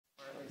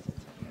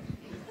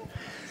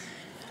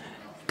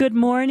Good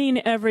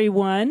morning,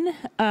 everyone.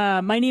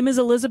 My name is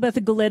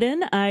Elizabeth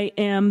Glidden. I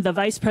am the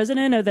Vice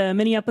President of the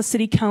Minneapolis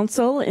City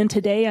Council, and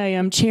today I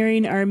am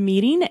chairing our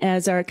meeting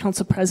as our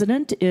Council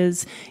President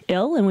is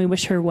ill, and we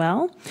wish her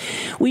well.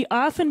 We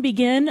often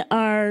begin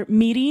our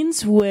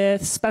meetings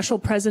with special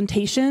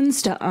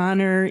presentations to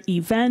honor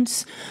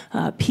events,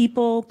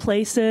 people,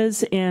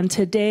 places, and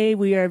today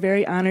we are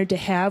very honored to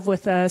have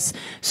with us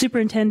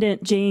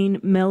Superintendent Jane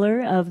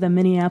Miller of the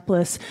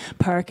Minneapolis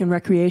Park and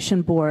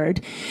Recreation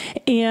Board.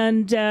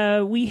 And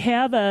we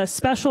have a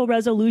special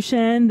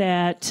resolution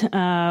that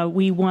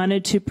we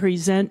wanted to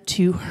present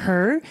to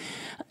her,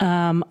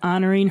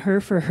 honoring her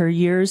for her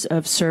years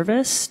of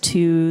service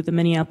to the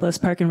Minneapolis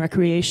Park and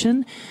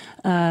Recreation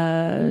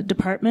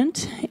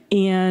Department.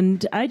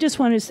 And I just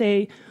want to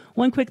say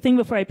one quick thing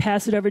before I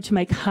pass it over to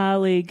my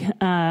colleague,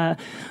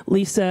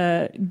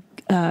 Lisa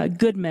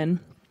Goodman,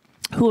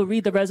 who will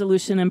read the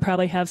resolution and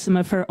probably have some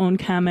of her own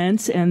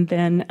comments, and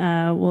then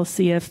we'll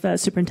see if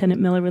Superintendent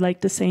Miller would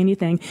like to say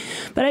anything.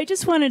 But I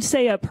just wanted to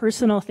say a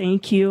personal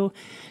thank you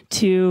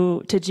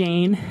to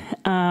Jane.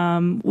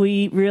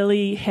 We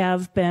really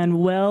have been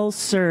well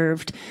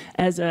served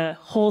as a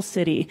whole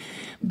city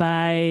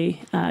by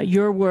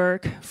your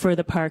work for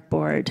the Park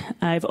Board.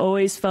 I've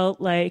always felt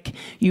like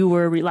you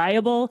were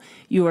reliable,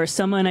 you were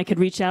someone I could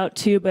reach out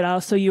to, but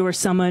also you were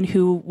someone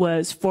who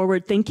was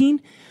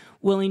forward-thinking,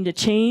 willing to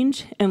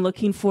change, and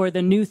looking for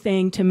the new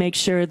thing to make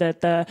sure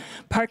that the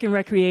park and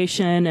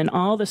recreation and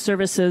all the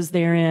services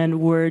therein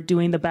were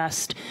doing the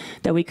best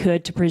that we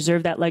could to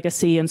preserve that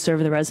legacy and serve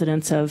the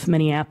residents of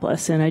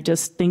Minneapolis. And I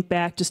just think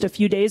back just a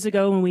few days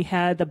ago when we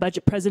had the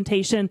budget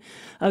presentation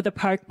of the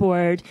Park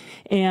Board,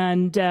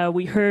 and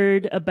we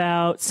heard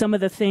about some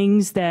of the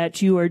things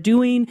that you are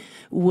doing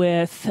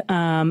with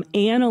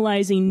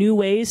analyzing new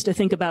ways to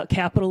think about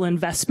capital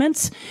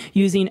investments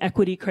using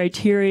equity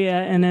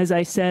criteria. And as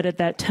I said at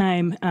that time,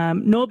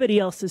 nobody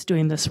else is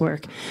doing this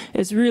work.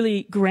 It's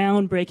really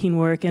groundbreaking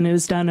work, and it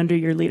was done under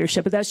your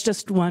leadership. But that's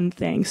just one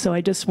thing. So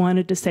I just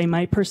wanted to say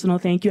my personal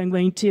thank you. I'm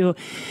going to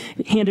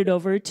hand it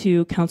over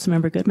to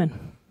Councilmember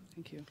Goodman.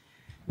 Thank you.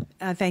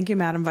 Thank you,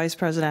 Madam Vice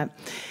President.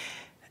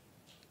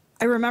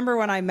 I remember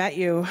when I met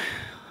you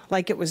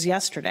like it was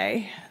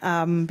yesterday,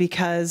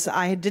 because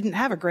I didn't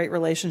have a great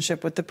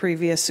relationship with the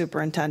previous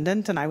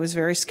superintendent, and I was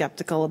very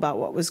skeptical about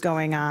what was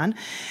going on.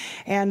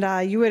 And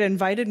you had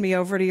invited me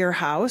over to your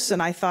house,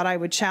 and I thought I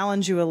would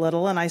challenge you a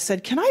little, and I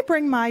said, can I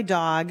bring my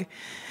dog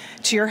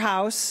to your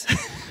house?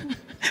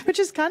 Which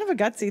is kind of a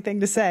gutsy thing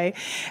to say.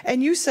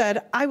 And you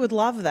said, I would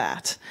love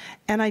that.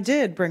 And I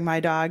did bring my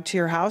dog to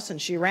your house,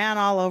 and she ran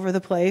all over the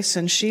place,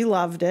 and she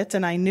loved it.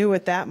 And I knew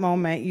at that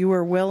moment you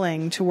were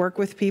willing to work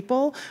with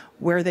people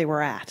where they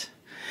were at.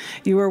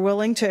 You were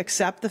willing to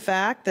accept the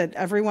fact that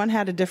everyone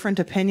had a different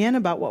opinion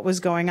about what was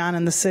going on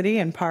in the city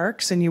and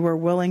parks, and you were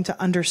willing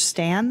to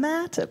understand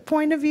that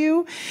point of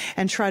view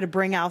and try to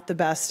bring out the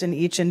best in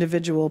each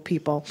individual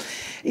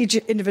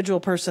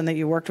person that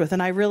you worked with.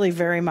 And I really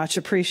very much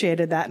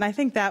appreciated that. And I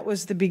think that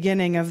was the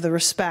beginning of the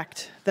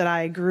respect that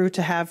I grew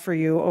to have for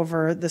you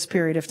over this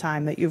period of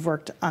time that you've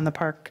worked on the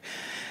park,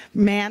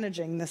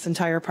 managing this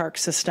entire park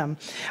system.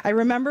 I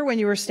remember when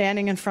you were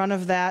standing in front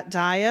of that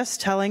dais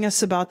telling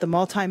us about the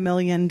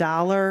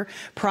multi-million-dollar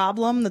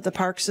problem that the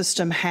park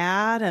system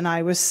had, and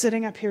I was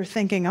sitting up here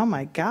thinking, oh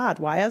my God,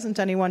 why hasn't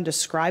anyone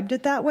described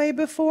it that way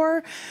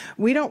before?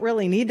 We don't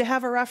really need to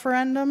have a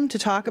referendum to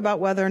talk about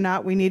whether or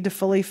not we need to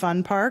fully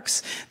fund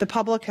parks. The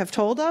public have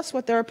told us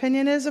what their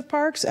opinion is of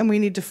parks, and we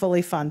need to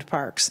fully fund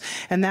parks.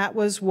 And that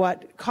was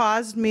what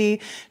caused me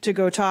to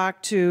go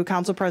talk to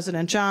Council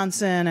President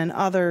Johnson and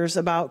others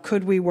about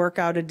could we work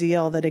out a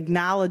deal that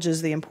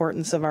acknowledges the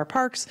importance of our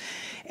parks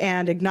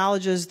and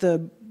acknowledges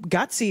the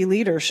gutsy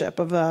leadership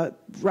of a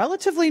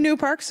relatively new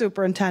park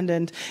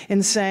superintendent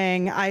in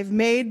saying, I've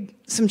made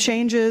some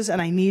changes and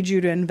I need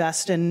you to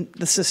invest in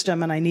the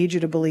system and I need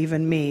you to believe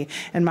in me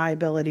and my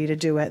ability to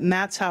do it. And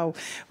that's how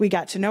we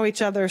got to know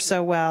each other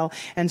so well.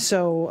 And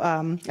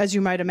so, as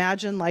you might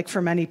imagine, like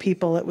for many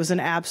people, it was an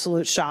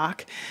absolute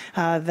shock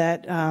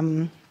that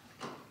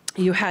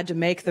you had to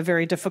make the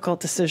very difficult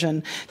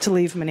decision to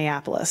leave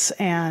Minneapolis,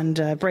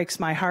 and breaks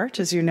my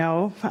heart, as you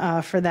know,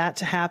 for that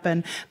to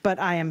happen. But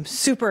I am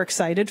super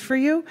excited for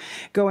you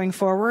going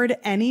forward.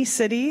 Any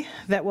city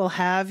that will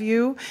have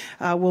you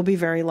will be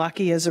very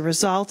lucky as a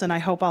result, and I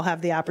hope I'll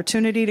have the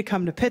opportunity to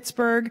come to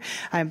Pittsburgh.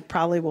 I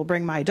probably will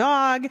bring my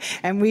dog,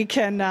 and we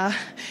can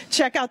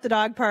check out the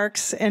dog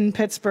parks in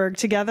Pittsburgh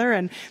together,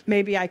 and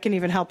maybe I can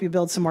even help you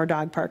build some more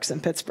dog parks in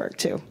Pittsburgh,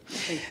 too.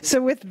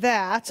 So with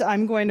that,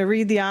 I'm going to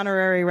read the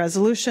honorary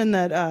resolution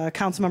that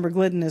Councilmember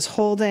Glidden is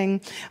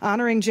holding,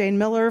 honoring Jane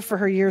Miller for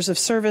her years of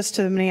service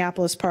to the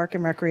Minneapolis Park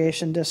and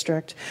Recreation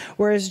District.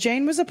 Whereas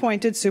Jane was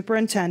appointed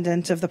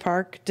superintendent of the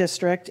Park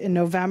District in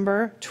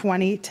November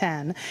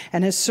 2010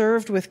 and has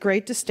served with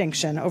great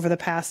distinction over the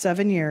past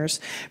 7 years,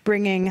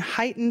 bringing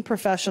heightened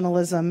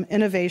professionalism,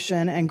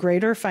 innovation, and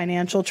greater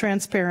financial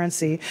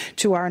transparency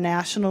to our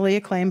nationally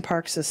acclaimed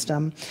park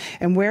system.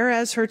 And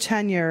whereas her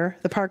tenure,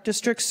 the Park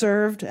District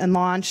served and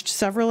launched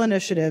several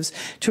initiatives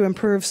to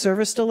improve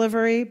service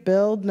delivery,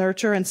 build,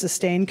 nurture, and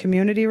sustain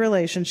community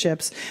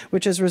relationships,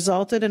 which has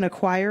resulted in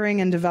acquiring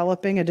and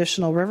developing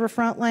additional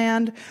riverfront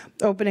land,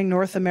 opening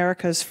North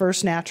America's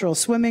first natural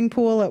swimming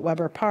pool at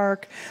Weber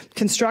Park,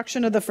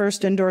 construction of the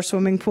first indoor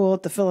swimming pool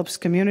at the Phillips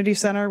Community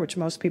Center, which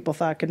most people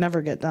thought could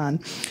never get done,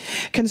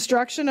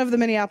 construction of the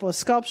Minneapolis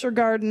Sculpture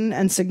Garden,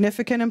 and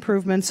significant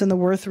improvements in the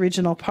Worth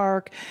Regional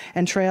Park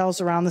and trails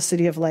around the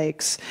City of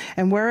Lakes.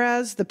 And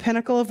whereas the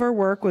pinnacle of her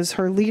work was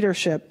her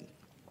leadership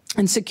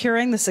in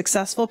securing the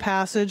successful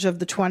passage of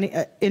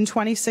the in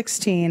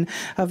 2016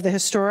 of the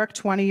historic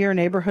 20-year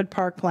neighborhood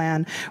park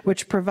plan,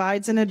 which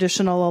provides an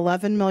additional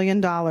 $11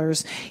 million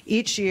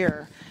each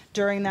year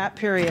during that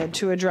period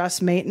to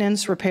address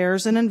maintenance,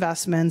 repairs, and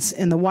investments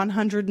in the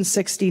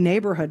 160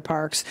 neighborhood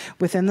parks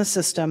within the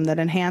system that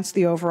enhance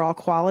the overall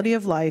quality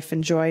of life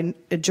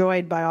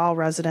enjoyed by all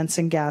residents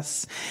and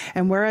guests.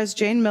 And whereas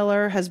Jane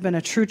Miller has been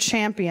a true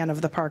champion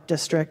of the Park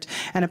District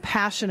and a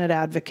passionate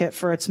advocate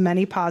for its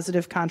many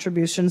positive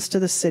contributions to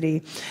the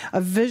city, a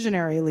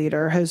visionary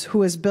leader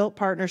who has built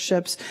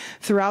partnerships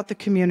throughout the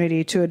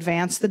community to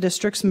advance the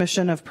district's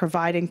mission of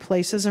providing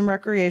places and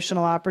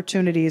recreational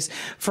opportunities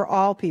for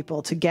all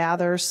people to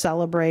gather,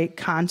 celebrate,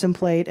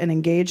 contemplate, and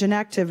engage in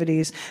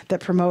activities that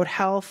promote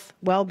health,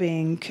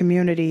 well-being,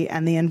 community,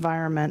 and the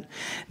environment.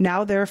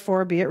 Now,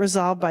 therefore, be it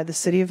resolved by the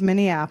City of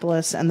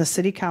Minneapolis and the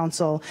City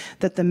Council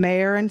that the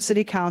Mayor and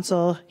City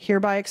Council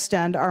hereby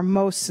extend our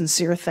most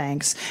sincere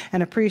thanks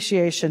and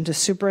appreciation to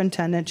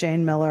Superintendent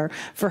Jane Miller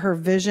for her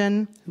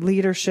vision,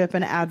 leadership,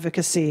 and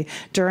advocacy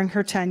during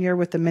her tenure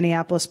with the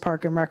Minneapolis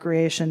Park and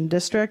Recreation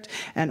District,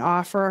 and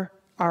offer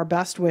our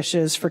best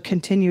wishes for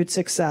continued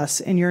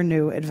success in your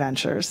new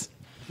adventures.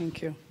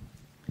 Thank you.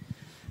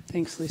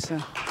 Thanks,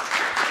 Lisa.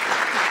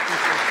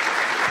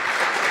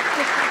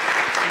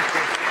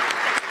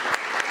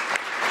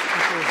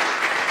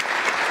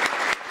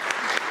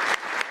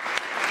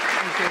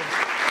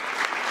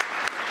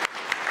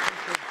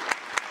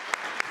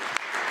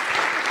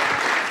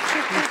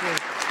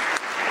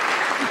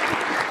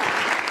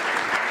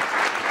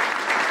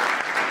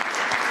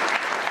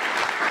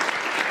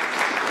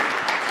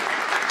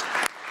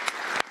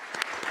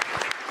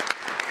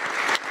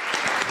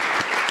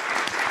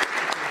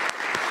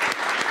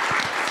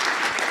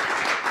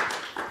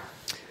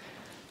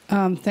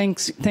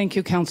 Thank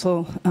you,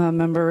 Council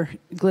Member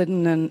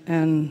Glidden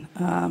and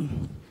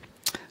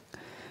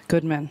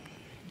Goodman.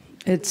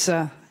 It's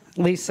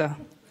Lisa.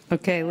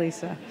 Okay,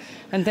 Lisa.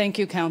 And thank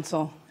you,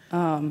 Council.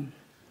 I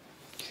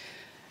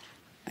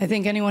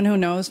think anyone who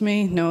knows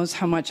me knows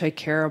how much I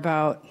care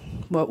about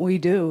what we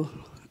do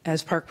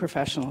as park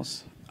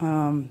professionals,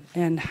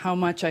 and how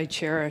much I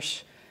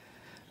cherish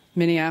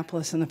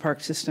Minneapolis and the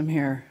park system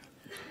here.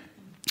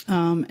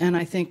 And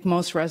I think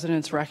most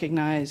residents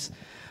recognize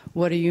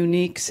what a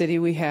unique city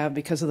we have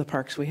because of the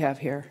parks we have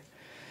here.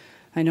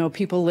 I know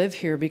people live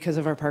here because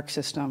of our park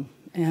system,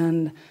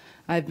 and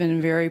I've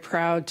been very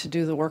proud to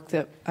do the work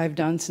that I've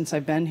done since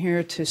I've been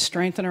here to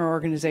strengthen our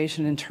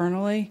organization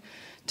internally,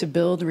 to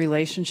build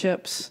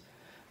relationships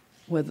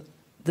with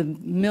the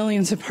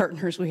millions of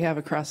partners we have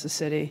across the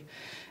city,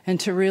 and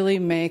to really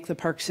make the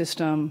park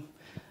system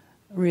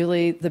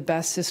really the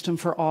best system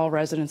for all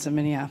residents of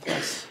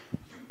Minneapolis.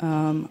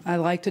 I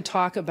like to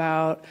talk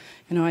about,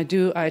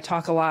 I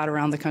talk a lot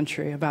around the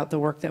country about the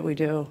work that we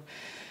do.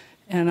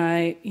 And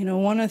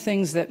one of the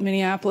things that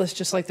Minneapolis,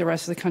 just like the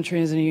rest of the country,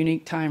 is in a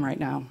unique time right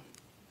now.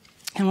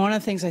 And one of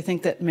the things I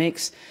think that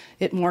makes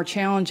it more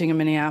challenging in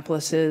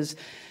Minneapolis is,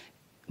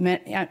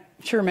 I'm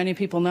sure many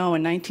people know,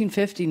 in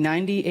 1950,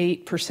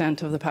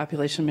 98% of the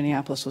population of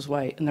Minneapolis was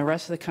white, and the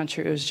rest of the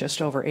country was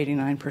just over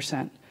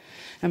 89%.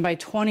 And by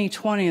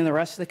 2020, in the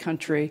rest of the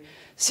country,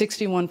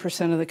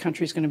 61% of the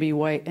country is going to be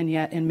white, and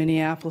yet in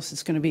Minneapolis,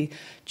 it's going to be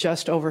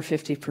just over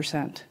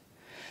 50%.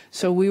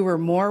 So we were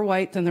more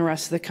white than the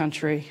rest of the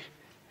country,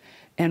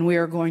 and we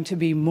are going to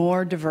be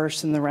more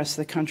diverse than the rest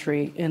of the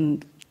country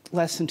in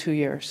less than 2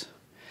 years.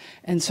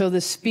 And so the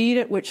speed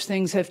at which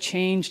things have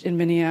changed in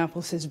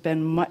Minneapolis has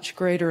been much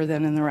greater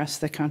than in the rest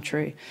of the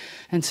country.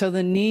 And so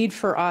the need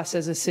for us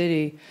as a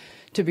city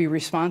to be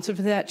responsive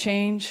to that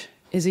change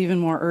is even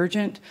more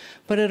urgent,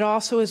 but it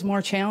also is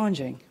more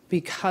challenging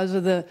because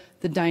of the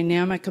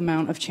dynamic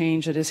amount of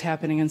change that is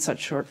happening in such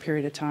a short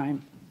period of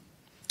time.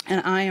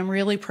 And I am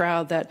really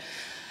proud that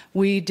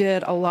we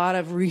did a lot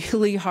of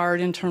really hard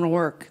internal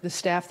work. The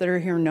staff that are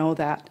here know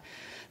that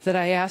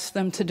I asked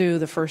them to do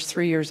the first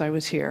 3 years I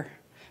was here.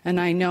 And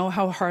I know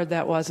how hard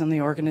that was in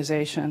the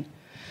organization.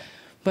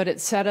 But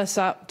it set us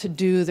up to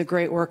do the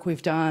great work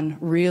we've done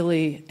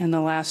really in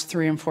the last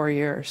 3 and 4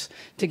 years,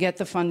 to get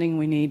the funding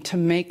we need, to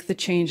make the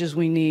changes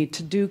we need,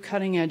 to do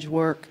cutting edge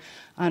work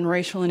on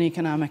racial and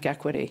economic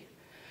equity.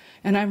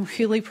 And I'm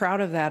really proud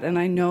of that, and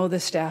I know the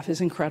staff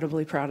is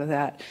incredibly proud of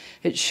that.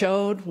 It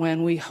showed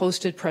when we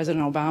hosted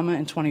President Obama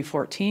in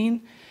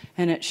 2014,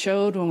 and it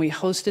showed when we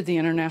hosted the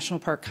International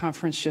Park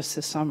Conference just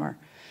this summer.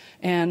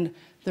 And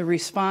the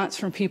response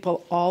from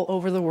people all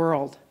over the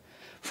world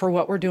for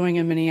what we're doing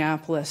in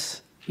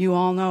Minneapolis, you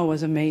all know,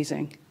 was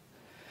amazing.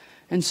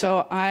 And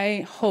so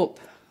I hope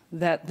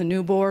that the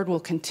new board will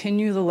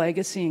continue the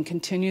legacy and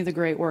continue the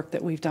great work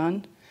that we've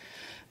done,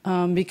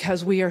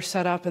 because we are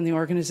set up in the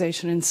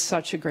organization in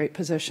such a great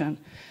position.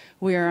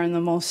 We are on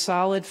the most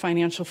solid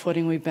financial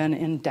footing we've been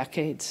in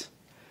decades.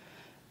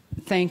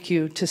 Thank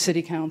you to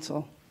City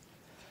Council.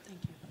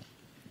 Thank you.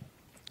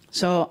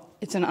 So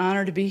it's an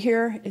honor to be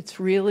here. It's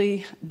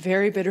really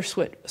very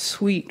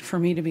bittersweet for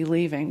me to be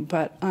leaving,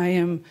 but I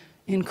am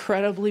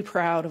incredibly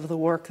proud of the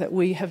work that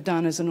we have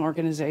done as an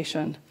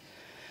organization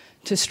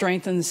to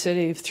strengthen the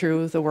city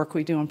through the work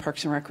we do in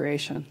Parks and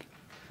Recreation.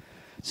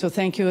 So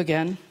thank you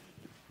again.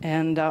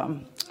 And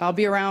I'll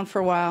be around for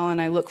a while, and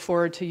I look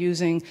forward to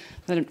using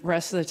the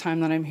rest of the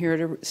time that I'm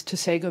here to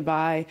say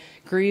goodbye,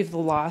 grieve the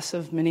loss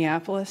of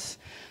Minneapolis,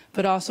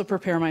 but also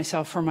prepare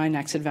myself for my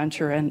next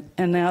adventure. And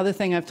the other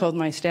thing I've told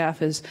my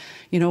staff is,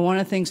 you know, one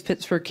of the things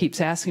Pittsburgh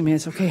keeps asking me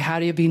is, okay, how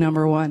do you be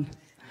number one?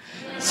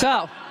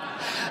 So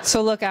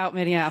look out,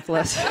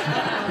 Minneapolis.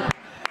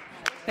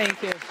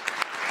 Thank you.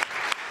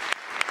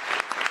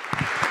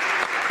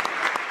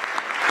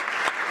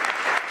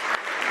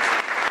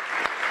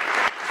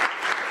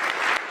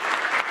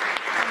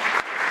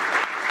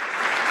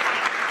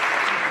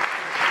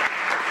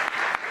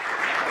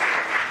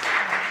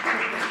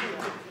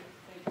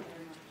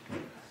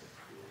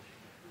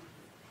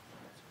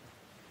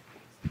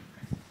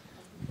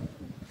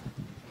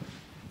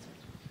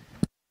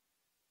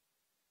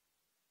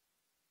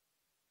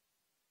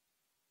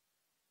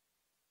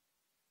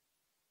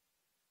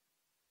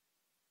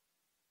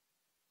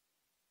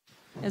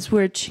 As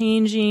we're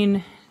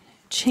changing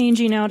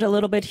out a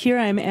little bit here,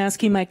 I'm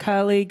asking my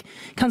colleague,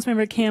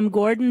 Councilmember Cam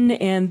Gordon,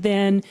 and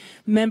then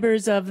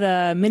members of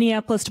the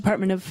Minneapolis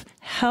Department of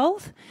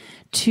Health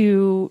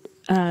to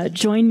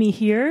join me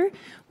here.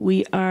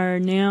 We are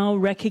now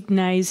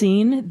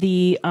recognizing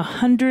the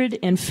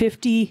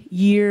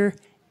 150-year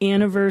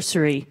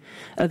anniversary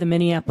of the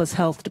Minneapolis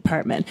Health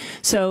Department.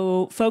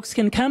 So folks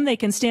can come, they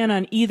can stand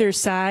on either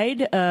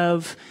side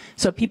of,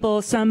 so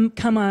people, some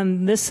come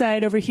on this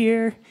side over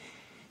here.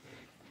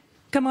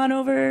 Come on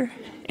over,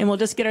 and we'll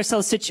just get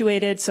ourselves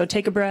situated, so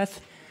take a breath.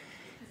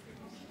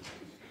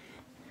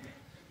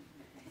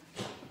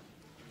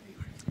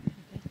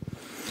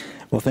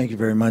 Well, thank you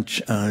very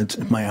much.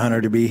 It's my honor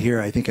to be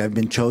here. I think I've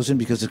been chosen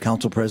because the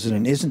council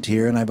president isn't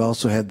here, and I've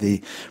also had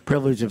the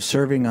privilege of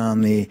serving on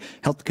the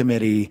health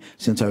committee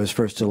since I was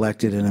first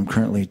elected, and I'm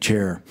currently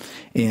chair.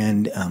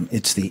 And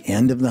it's the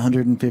end of the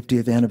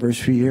 150th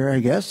anniversary year, I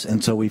guess,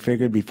 and so we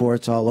figured before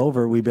it's all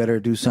over, we better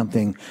do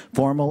something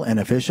formal and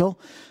official.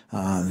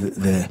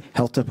 The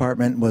health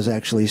department was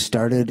actually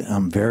started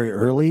very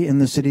early in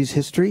the city's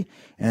history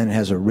and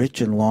has a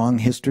rich and long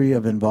history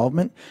of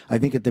involvement. I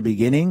think at the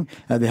beginning,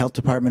 the health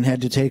department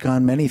had to take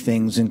on many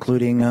things,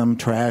 including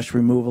trash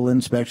removal,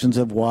 inspections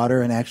of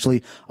water, and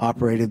actually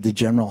operated the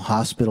general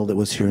hospital that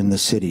was here in the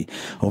city.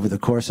 Over the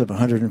course of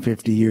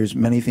 150 years,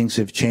 many things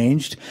have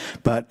changed,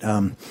 but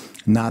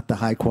not the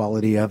high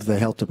quality of the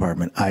health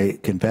department. I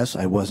confess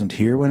I wasn't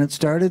here when it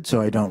started, so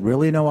I don't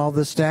really know all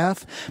the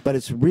staff, but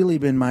it's really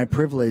been my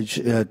privilege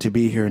to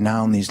be here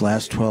now in these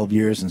last 12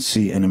 years and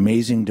see an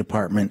amazing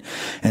department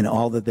and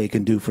all that they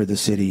can do for the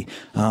city.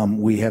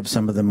 We have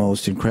some of the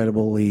most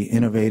incredibly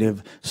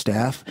innovative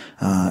staff,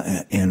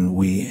 and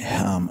we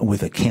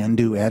with a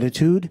can-do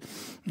attitude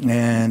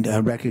and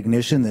a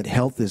recognition that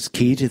health is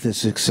key to the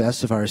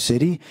success of our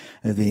city,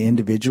 the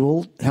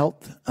individual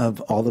health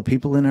of all the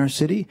people in our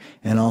city,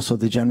 and also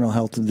the general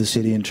health of the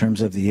city in terms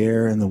of the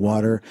air and the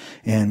water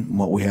and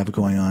what we have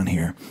going on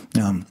here.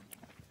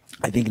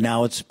 I think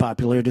now it's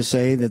popular to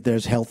say that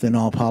there's health in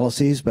all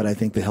policies, but I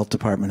think the health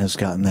department has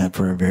gotten that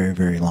for a very,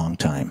 very long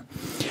time.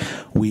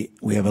 We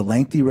have a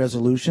lengthy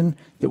resolution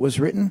that was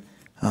written,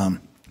 and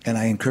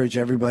I encourage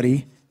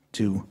everybody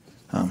to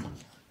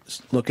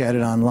look at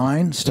it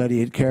online,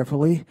 study it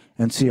carefully,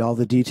 and see all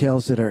the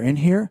details that are in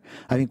here.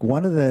 I think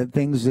one of the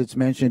things that's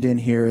mentioned in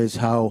here is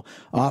how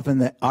often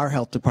that our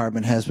health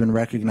department has been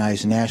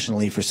recognized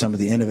nationally for some of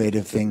the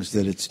innovative things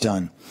that it's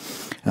done.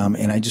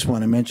 And I just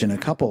want to mention a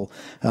couple.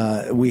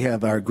 We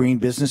have our Green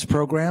Business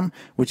Program,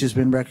 which has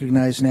been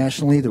recognized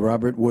nationally. The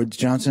Robert Woods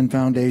Johnson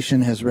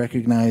Foundation has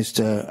recognized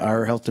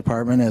our health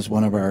department as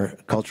one of our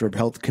Culture of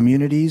Health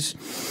communities.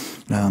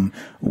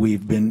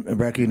 We've been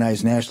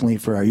recognized nationally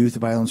for our youth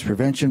violence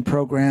prevention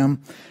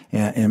program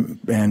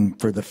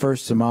and for the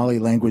first Somali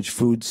language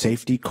food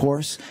safety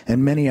course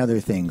and many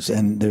other things.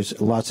 And there's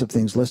lots of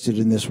things listed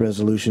in this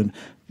resolution,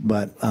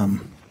 but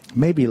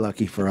maybe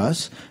lucky for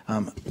us,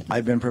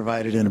 I've been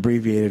provided an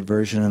abbreviated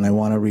version, and I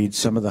want to read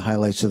some of the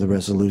highlights of the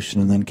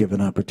resolution and then give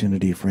an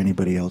opportunity for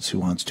anybody else who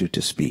wants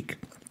to speak.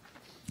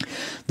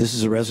 This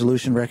is a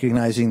resolution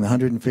recognizing the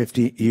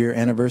 150-year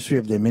anniversary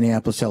of the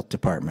Minneapolis Health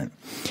Department.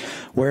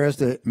 Whereas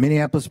the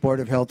Minneapolis Board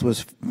of Health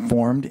was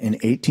formed in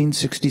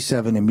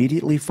 1867,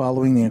 immediately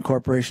following the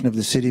incorporation of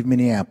the city of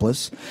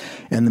Minneapolis,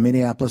 and the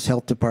Minneapolis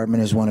Health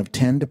Department is one of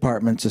 10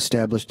 departments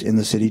established in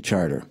the city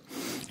charter.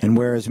 And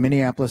whereas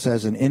Minneapolis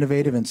has an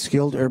innovative and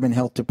skilled urban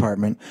health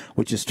department,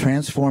 which is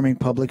transforming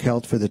public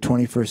health for the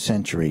 21st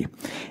century,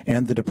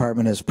 and the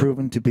department has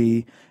proven to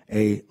be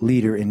a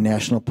leader in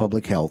national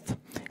public health.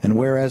 And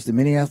whereas the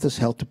Minneapolis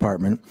Health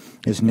Department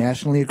is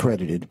nationally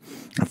accredited,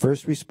 a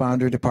first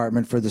responder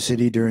department for the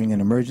city during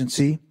an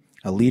emergency,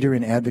 a leader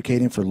in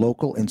advocating for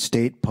local and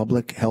state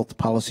public health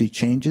policy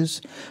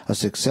changes, a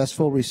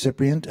successful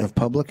recipient of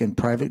public and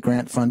private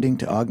grant funding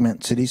to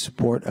augment city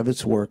support of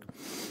its work,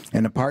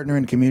 and a partner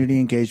in community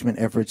engagement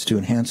efforts to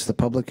enhance the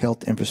public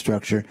health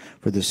infrastructure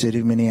for the city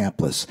of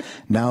Minneapolis.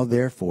 Now,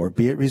 therefore,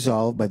 be it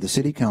resolved by the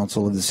City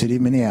Council of the City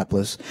of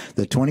Minneapolis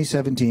that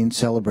 2017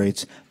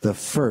 celebrates the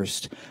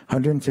first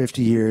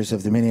 150 years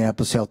of the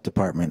Minneapolis Health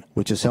Department,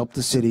 which has helped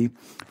the city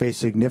face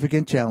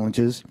significant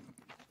challenges,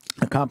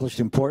 accomplished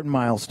important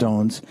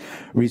milestones,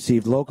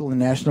 received local and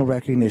national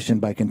recognition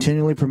by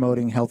continually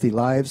promoting healthy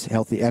lives,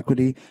 healthy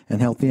equity,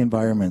 and healthy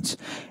environments,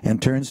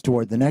 and turns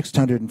toward the next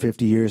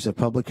 150 years of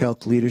public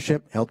health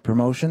leadership, health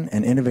promotion,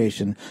 and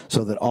innovation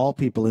so that all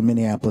people in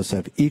Minneapolis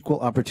have equal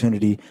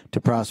opportunity to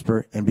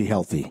prosper and be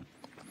healthy.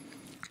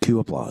 Cue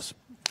applause.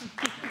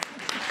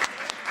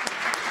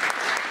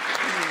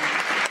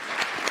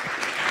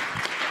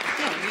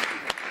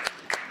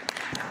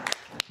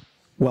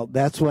 Well,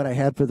 that's what I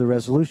had for the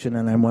resolution,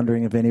 and I'm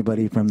wondering if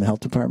anybody from the health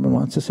department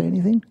wants to say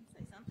anything.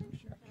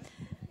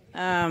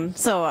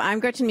 So I'm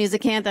Gretchen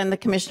Musicant. I'm the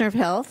Commissioner of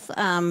Health.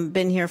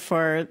 Been here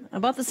for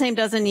about the same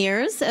dozen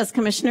years as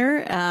Commissioner,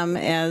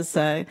 as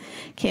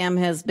Cam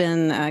has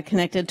been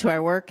connected to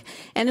our work.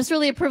 And it's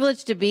really a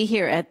privilege to be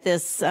here at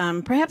this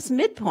perhaps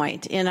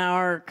midpoint in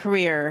our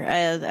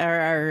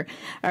career,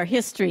 our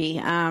history.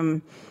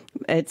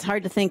 It's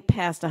hard to think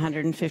past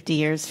 150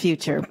 years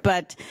future,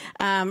 but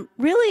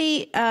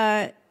really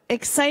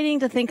exciting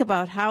to think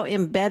about how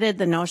embedded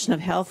the notion of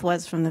health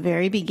was from the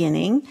very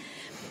beginning,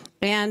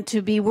 and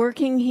to be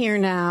working here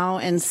now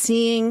and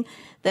seeing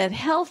that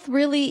health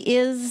really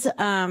is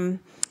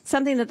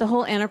something that the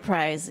whole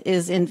enterprise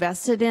is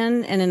invested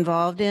in and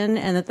involved in,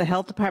 and that the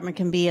health department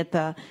can be at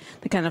the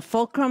kind of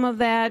fulcrum of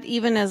that,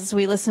 even as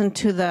we listen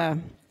to the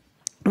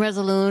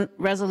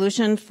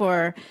resolution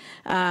for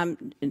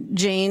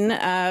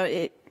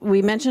Jane,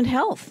 we mentioned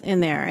health in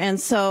there. And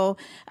so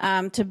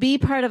to be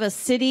part of a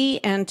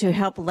city and to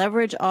help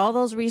leverage all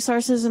those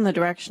resources in the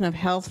direction of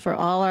health for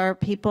all our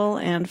people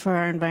and for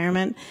our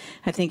environment,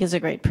 I think is a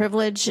great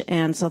privilege.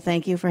 And so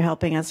thank you for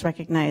helping us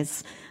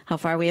recognize how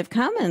far we have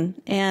come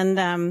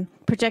and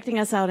projecting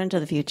us out into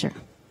the future.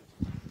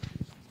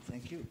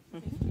 Thank you.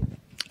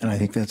 And I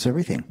think that's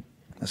everything.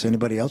 Unless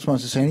anybody else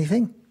wants to say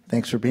anything,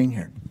 thanks for being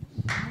here.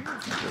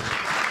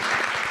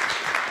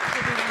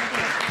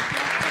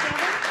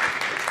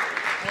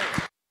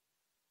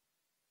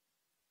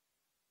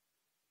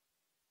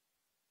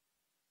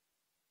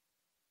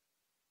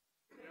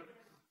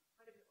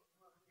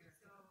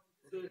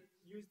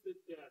 Use the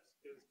desk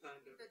as kind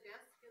of. The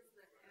desk is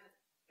the head.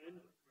 And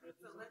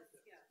so let's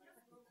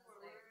move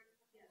forward.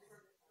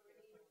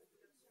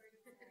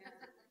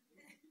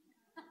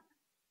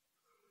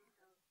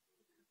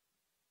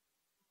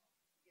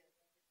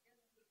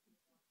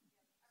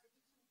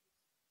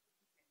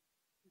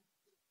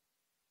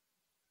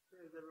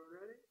 Is everyone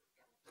ready?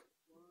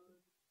 1,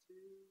 2,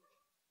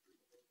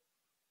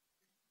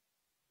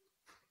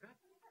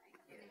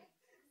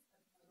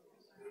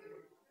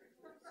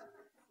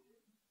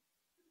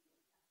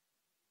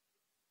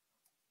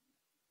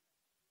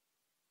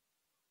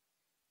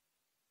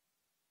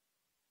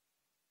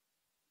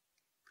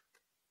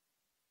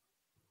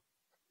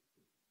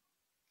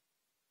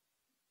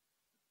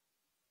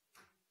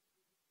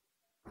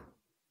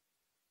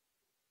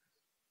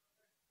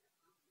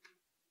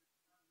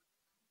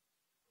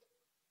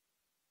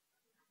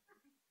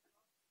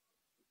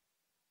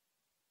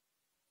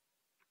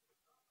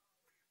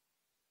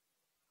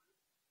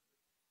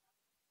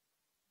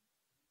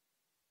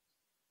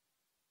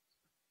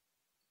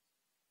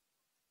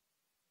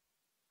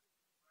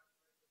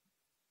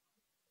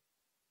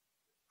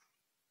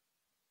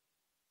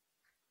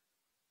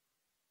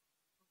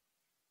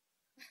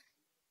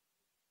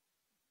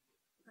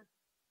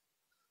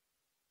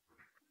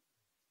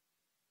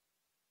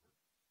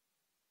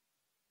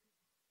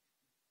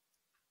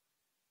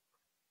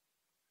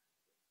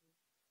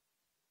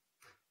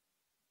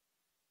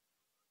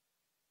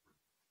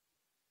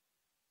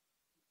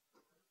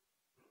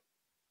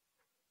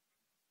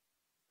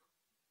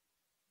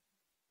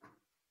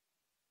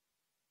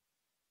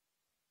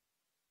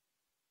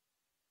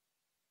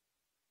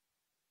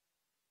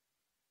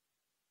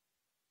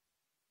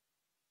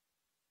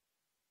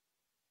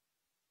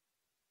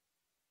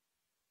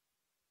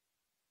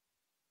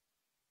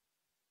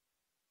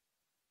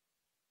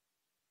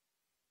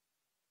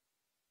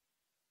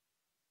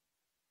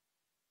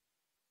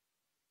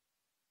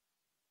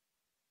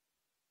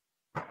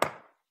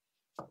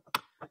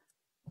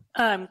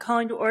 3.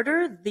 Calling to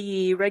order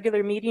the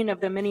regular meeting of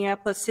the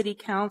Minneapolis City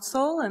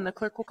Council, and the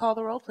clerk will call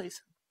the roll,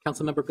 please.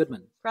 Councilmember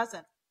Goodman.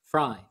 Present.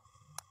 Fry.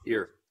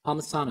 Here.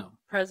 Palmisano.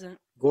 Present.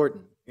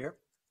 Gordon. Here.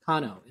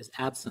 Kano is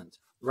absent.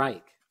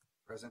 Reich.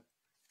 Present.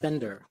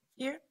 Bender.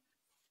 Here.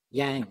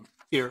 Yang.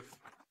 Here.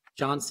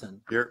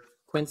 Johnson. Here.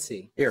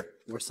 Quincy. Here.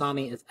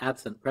 Warsami is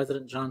absent.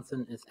 President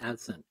Johnson is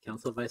absent.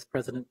 Council Vice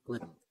President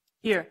Glidden.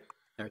 Here.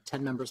 There are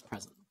 10 members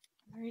present.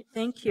 All right,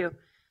 thank you.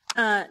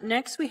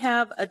 Next, we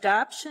have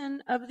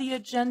adoption of the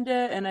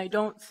agenda, and I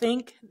don't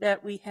think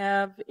that we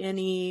have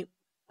any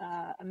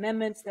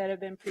amendments that have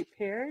been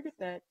prepared,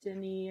 but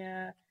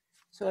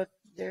so if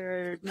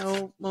there are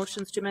no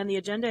motions to amend the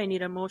agenda, I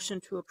need a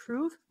motion to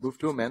approve. Move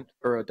to amend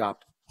or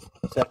adopt.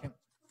 Second.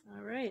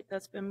 All right,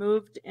 that's been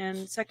moved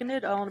and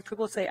seconded. All in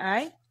approval say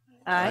aye.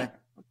 Aye.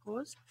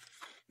 Opposed?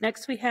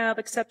 Next, we have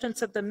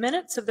acceptance of the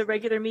minutes of the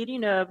regular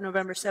meeting of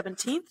November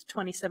 17th,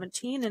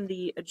 2017, and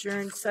the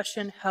adjourned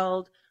session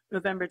held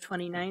November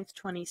 29th,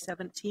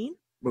 2017.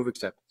 Move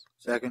acceptance.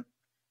 Second.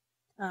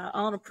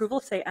 All in approval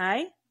say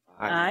aye.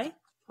 Aye.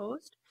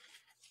 Opposed?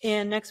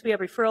 And next, we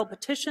have referral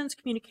petitions,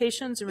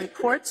 communications, and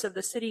reports of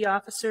the city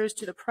officers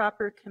to the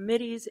proper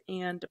committees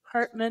and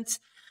departments.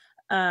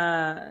 Move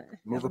have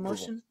a approval.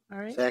 motion? All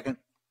right. Second.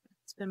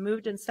 It's been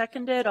moved and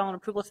seconded. All in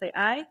approval say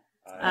aye.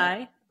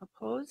 Aye.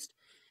 Opposed?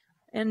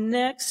 And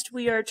next,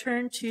 we are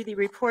turned to the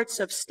reports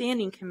of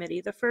standing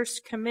committee. The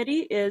first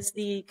committee is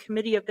the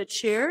committee of the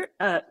chair,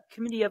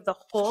 committee of the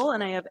whole,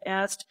 and I have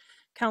asked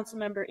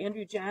Councilmember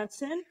Andrew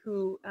Johnson,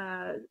 who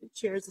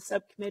chairs the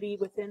subcommittee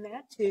within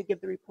that, to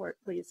give the report,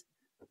 please.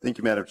 Thank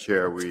you, Madam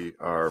Chair. We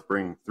are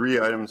bringing 3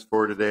 items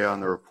forward today on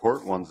the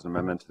report. One's an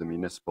amendment to the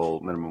municipal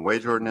minimum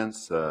wage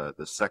ordinance. The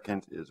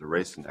second is a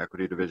race and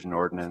equity division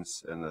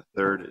ordinance. And the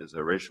third is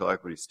a racial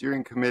equity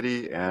steering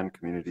committee and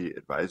community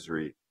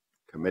advisory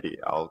committee.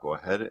 I'll go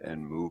ahead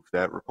and move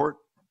that report.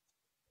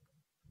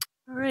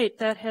 All right,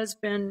 that has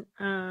been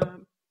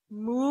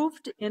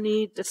moved.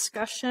 Any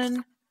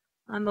discussion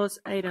on those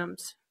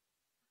items?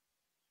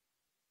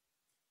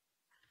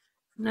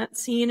 I'm not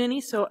seeing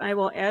any, so I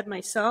will add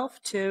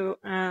myself to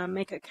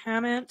make a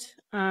comment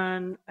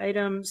on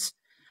items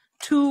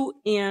 2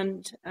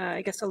 and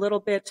I guess a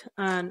little bit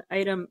on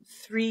item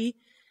 3.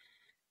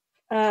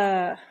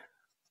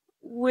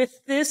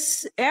 With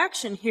this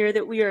action here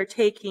that we are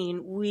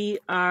taking, we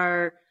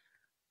are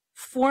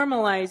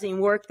formalizing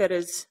work that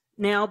has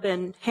now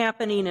been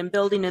happening and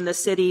building in the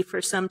city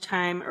for some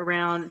time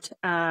around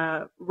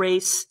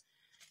race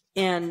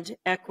and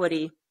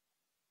equity.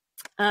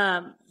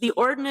 The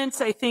ordinance,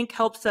 I think,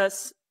 helps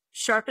us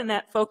sharpen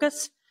that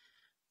focus,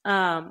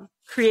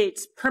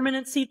 creates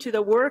permanency to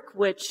the work,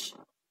 which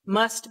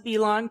must be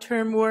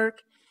long-term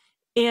work,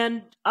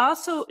 and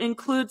also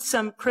includes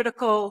some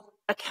critical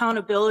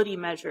accountability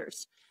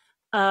measures.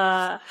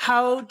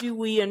 How do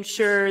we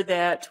ensure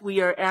that we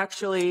are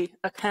actually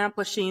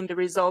accomplishing the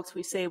results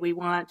we say we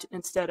want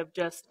instead of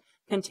just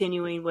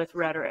continuing with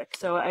rhetoric?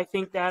 So I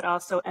think that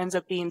also ends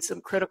up being some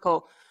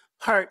critical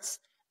parts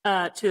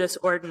to this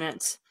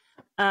ordinance.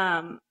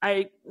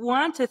 I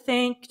want to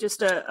thank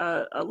just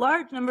a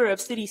large number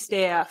of city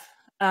staff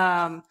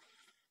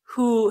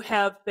who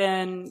have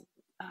been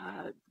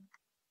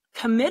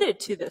committed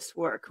to this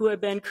work, who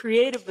have been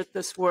creative with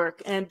this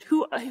work, and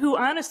who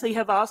honestly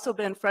have also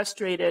been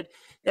frustrated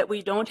that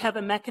we don't have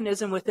a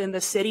mechanism within the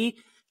city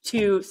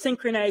to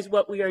synchronize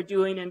what we are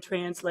doing and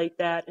translate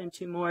that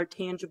into more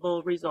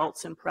tangible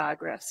results and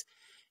progress.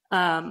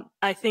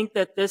 I think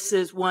that this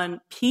is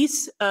one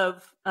piece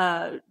of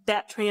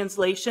that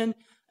translation.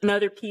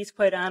 Another piece,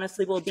 quite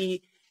honestly, will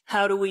be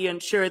how do we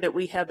ensure that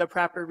we have the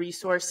proper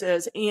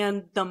resources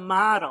and the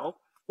model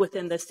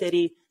within the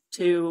city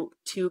to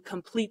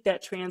complete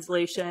that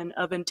translation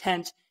of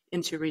intent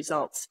into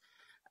results.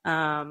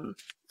 And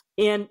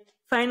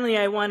finally,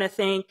 I want to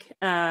thank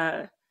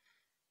a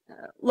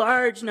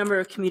large number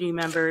of community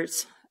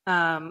members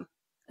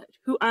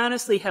who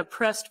honestly have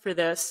pressed for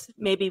this,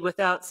 maybe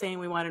without saying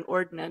we want an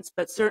ordinance,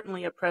 but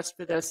certainly have pressed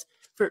for this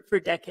for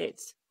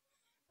decades.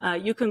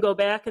 You can go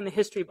back in the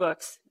history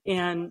books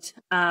and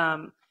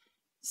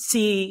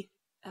see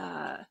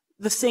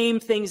the same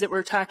things that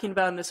we're talking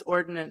about in this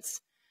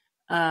ordinance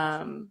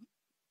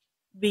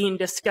being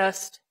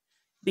discussed,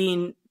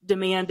 being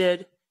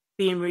demanded,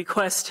 being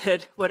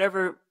requested,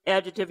 whatever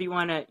adjective you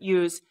want to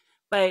use,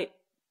 by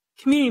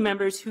community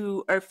members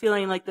who are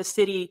feeling like the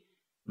city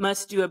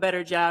must do a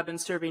better job in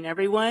serving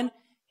everyone,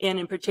 and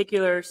in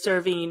particular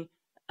serving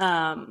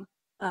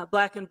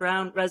Black and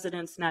brown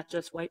residents, not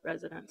just white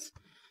residents.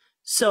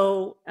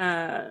 So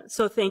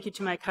thank you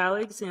to my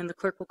colleagues, and the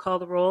clerk will call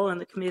the roll and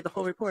the committee of the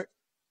whole report.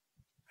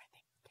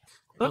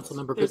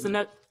 Councilmember There's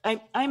Goodman.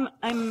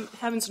 I'm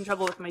having some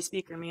trouble with my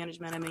speaker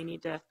management. I may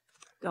need to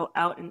go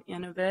out and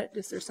in a bit.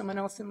 Is there someone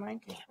else in line?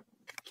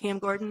 Cam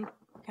Gordon,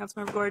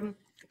 Councilmember Gordon.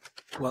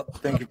 Well,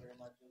 thank you very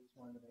much. I just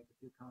wanted to make a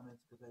few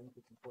comments because I think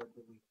it's important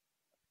that we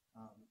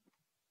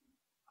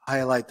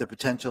highlight the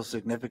potential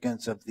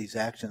significance of these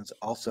actions.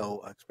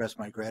 Also express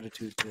my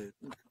gratitude to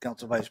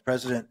Council Vice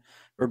President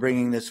for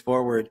bringing this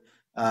forward.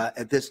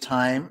 At this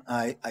time,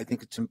 I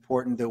think it's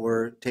important that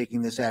we're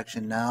taking this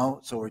action now,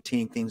 so we're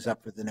teeing things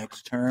up for the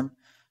next term.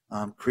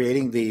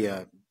 Creating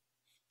the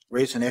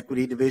Race and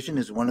Equity Division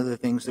is one of the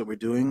things that we're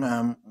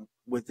doing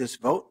with this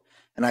vote.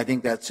 And I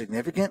think that's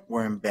significant.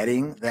 We're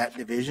embedding that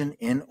division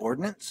in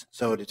ordinance.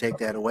 So to take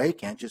that away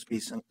can't just be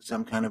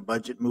some kind of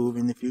budget move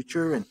in the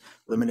future and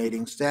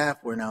eliminating staff.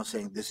 We're now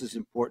saying this is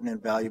important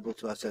and valuable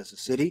to us as a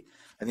city.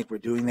 I think we're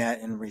doing that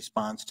in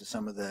response to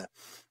some of the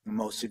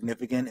most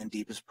significant and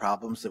deepest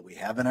problems that we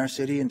have in our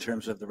city in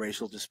terms of the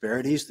racial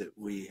disparities that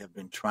we have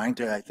been trying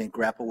to, I think,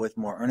 grapple with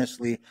more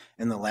earnestly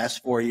in the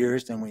last 4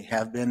 years than we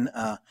have been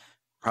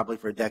probably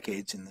for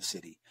decades in the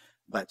city.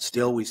 But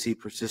still, we see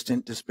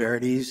persistent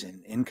disparities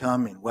in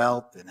income, in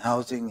wealth, in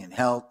housing, in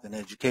health, in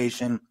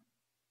education.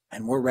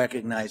 And we're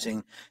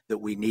recognizing that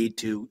we need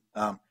to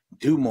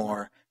do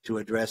more to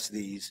address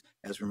these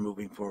as we're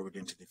moving forward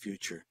into the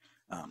future.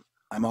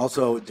 I'm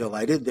also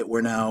delighted that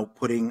we're now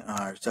putting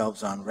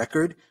ourselves on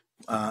record,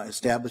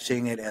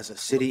 establishing it as a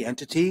city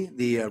entity,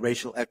 the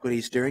Racial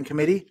Equity Steering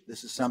Committee.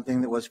 This is something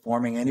that was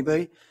forming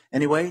anyway.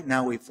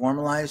 Now we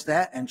formalize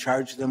that and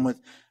charge them with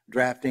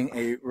drafting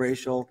a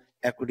racial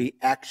equity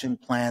action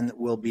plan that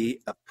will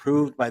be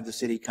approved by the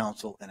city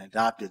council and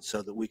adopted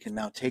so that we can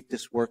now take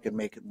this work and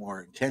make it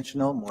more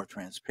intentional, more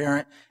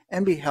transparent,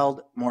 and be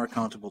held more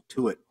accountable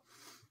to it.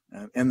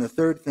 And the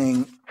third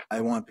thing I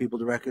want people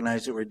to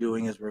recognize that we're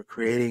doing is we're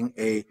creating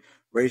a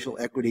Racial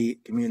Equity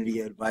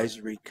Community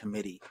Advisory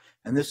Committee.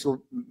 And this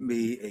will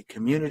be a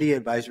community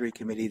advisory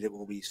committee that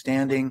will be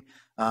standing.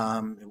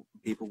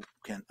 People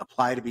can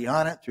apply to be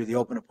on it through the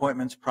open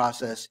appointments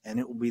process, and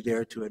it will be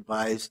there to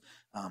advise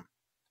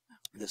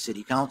the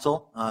city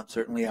council,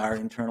 certainly our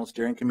internal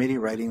steering committee,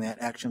 writing that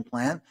action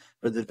plan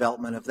for the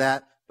development of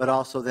that, but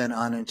also then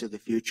on into the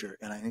future.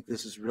 And I think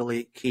this is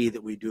really key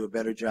that we do a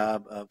better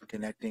job of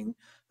connecting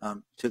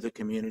to the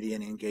community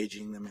and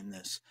engaging them in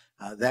this.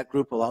 That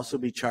group will also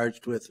be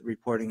charged with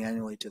reporting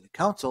annually to the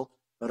council,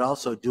 but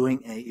also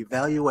doing an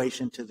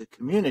evaluation to the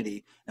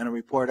community and a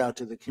report out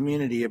to the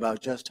community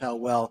about just how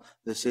well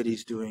the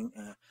city's doing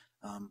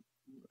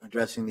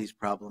addressing these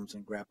problems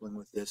and grappling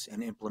with this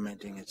and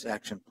implementing its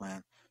action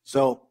plan.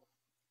 So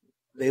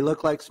they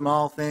look like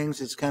small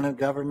things. It's kind of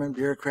government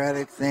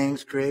bureaucratic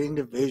things, creating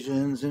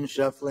divisions and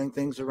shuffling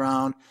things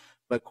around.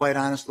 But quite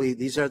honestly,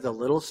 these are the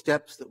little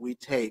steps that we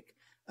take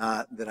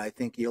that I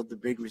think yield the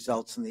big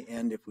results in the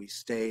end if we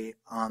stay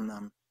on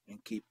them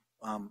and keep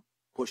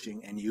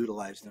pushing and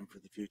utilize them for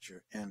the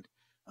future. And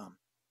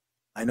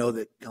I know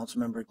that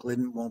Councilmember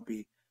Glidden won't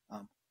be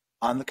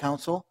on the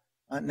council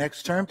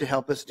next term to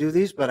help us do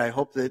these, but I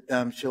hope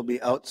that she'll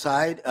be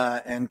outside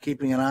and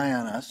keeping an eye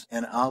on us,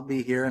 and I'll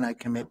be here, and I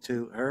commit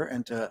to her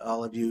and to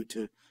all of you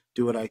to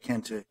do what I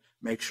can to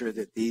make sure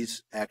that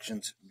these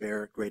actions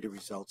bear greater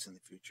results in the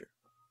future.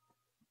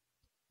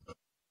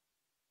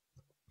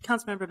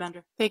 Councilmember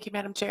Bender. Thank you,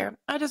 Madam Chair.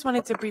 I just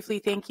wanted to briefly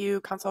thank you,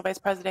 Council Vice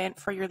President,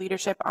 for your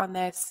leadership on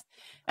this.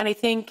 And I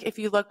think if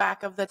you look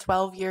back of the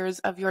 12 years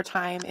of your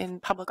time in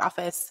public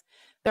office,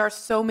 there are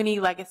so many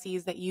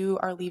legacies that you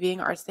are leaving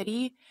our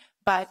city.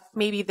 But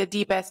maybe the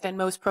deepest and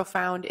most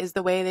profound is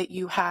the way that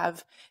you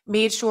have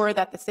made sure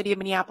that the city of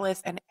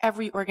Minneapolis and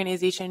every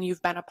organization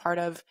you've been a part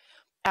of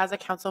as a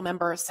council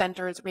member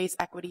centers race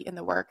equity in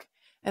the work.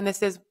 And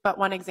this is but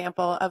one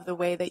example of the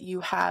way that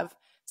you have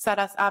set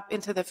us up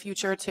into the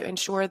future to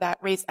ensure that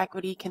race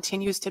equity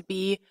continues to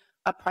be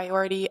a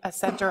priority, a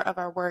center of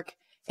our work,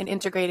 and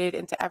integrated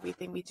into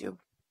everything we do.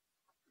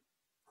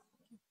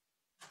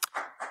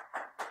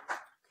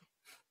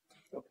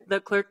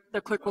 The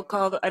clerk will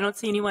call. I don't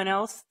see anyone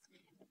else.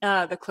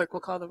 The clerk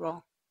will call the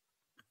roll.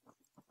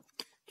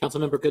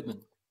 Councilmember Goodman.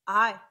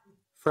 Aye.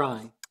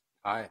 Fry.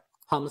 Aye.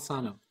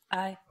 Palmisano.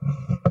 Aye.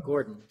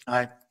 Gordon.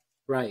 Aye.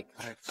 Reich.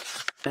 Aye.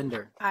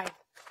 Bender. Aye.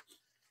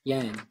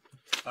 Yang.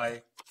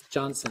 Aye.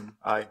 Johnson.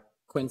 Aye.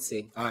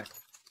 Quincy. Aye.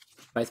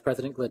 Vice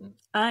President Glidden.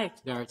 Aye.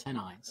 There are 10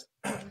 ayes.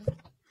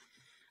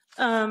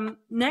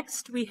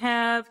 Next, we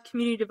have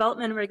Community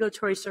Development and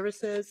Regulatory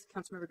Services.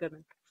 Councilmember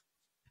Goodman.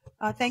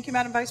 Thank you,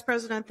 Madam Vice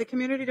President. The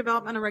Community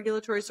Development and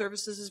Regulatory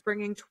Services is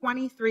bringing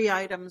 23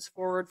 items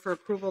forward for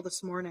approval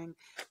this morning.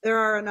 There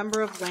are a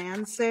number of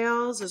land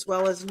sales as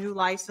well as new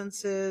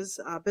licenses,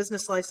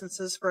 business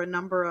licenses for a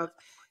number of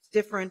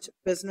different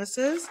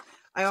businesses.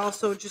 I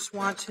also just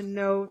want to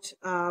note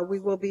we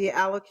will be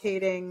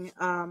allocating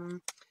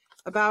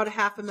about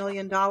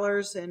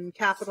 $500,000 in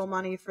capital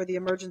money for the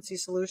Emergency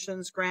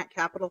Solutions Grant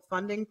Capital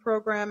Funding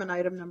Program, and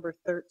item number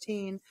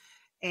 13.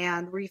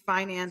 And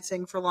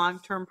refinancing for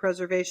long-term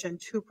preservation,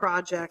 2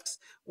 projects,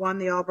 one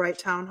the Albright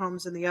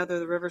Townhomes and the other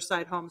the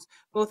Riverside Homes.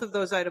 Both of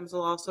those items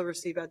will also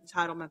receive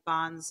entitlement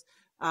bonds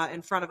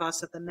in front of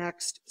us at the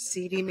next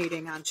CD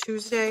meeting on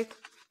Tuesday.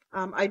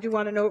 I do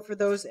want to note for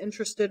those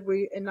interested,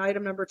 in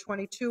item number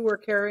 22, we're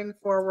carrying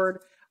forward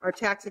our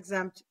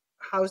tax-exempt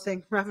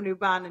housing revenue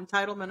bond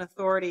entitlement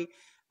authority,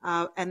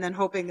 and then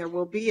hoping there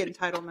will be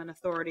entitlement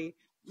authority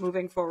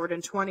moving forward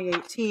in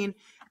 2018.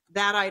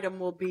 That item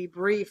will be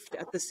briefed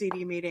at the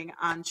CD meeting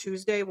on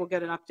Tuesday. We'll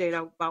get an update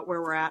about where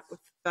we're at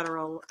with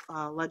federal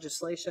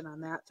legislation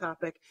on that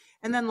topic.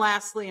 And then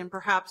lastly, and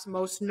perhaps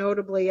most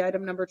notably,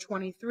 item number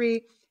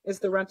 23 is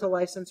the rental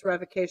license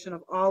revocation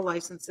of all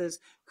licenses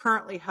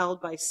currently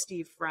held by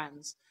Steve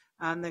Friends.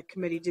 The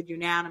committee did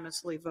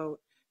unanimously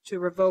vote to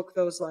revoke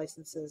those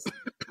licenses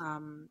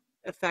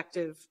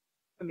effective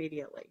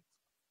immediately.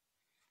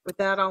 With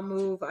that, I'll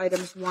move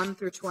items 1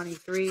 through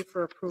 23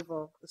 for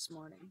approval this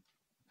morning.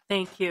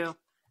 Thank you.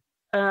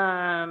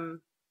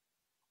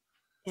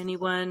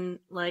 Anyone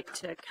like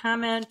to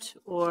comment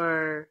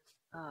or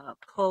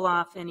pull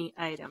off any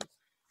item?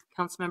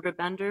 Councilmember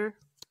Bender,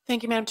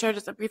 Thank you, Madam Chair.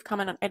 Just a brief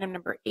comment on item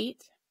number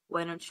 8.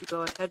 why don't you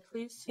go ahead,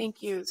 please?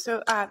 Thank you.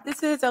 So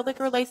this is a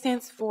liquor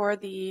license for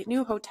the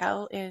new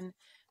hotel in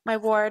my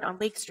ward on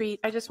Lake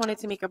Street. I just wanted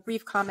to make a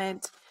brief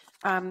comment.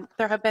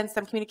 There have been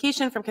some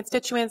communication from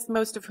constituents,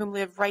 most of whom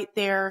live right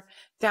there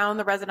down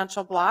the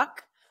residential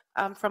block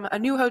from a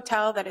new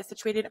hotel that is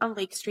situated on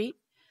Lake Street.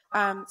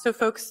 So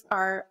folks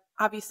are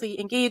obviously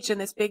engaged in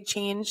this big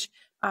change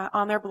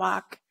on their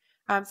block.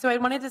 So I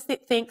wanted to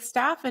thank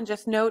staff and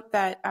just note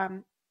that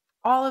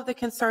all of the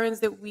concerns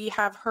that we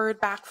have heard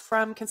back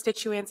from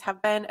constituents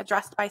have been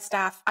addressed by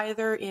staff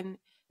either in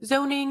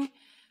zoning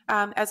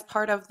as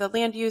part of the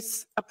land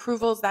use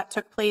approvals that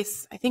took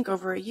place, I think,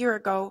 over a year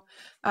ago.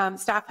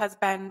 Staff has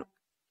been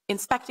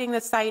inspecting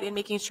the site and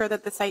making sure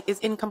that the site is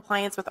in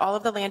compliance with all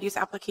of the land use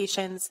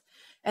applications.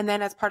 And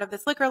then as part of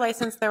this liquor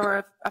license, there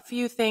were a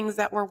few things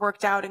that were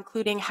worked out,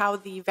 including how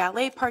the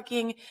valet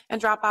parking and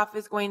drop off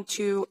is going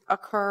to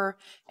occur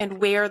and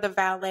where the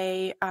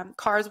valet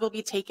cars will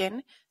be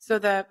taken. So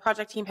the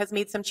project team has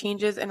made some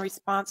changes in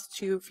response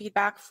to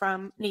feedback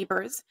from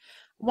neighbors.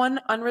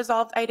 One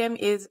unresolved item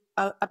is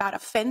about a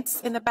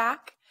fence in the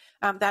back.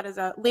 That is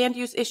a land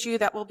use issue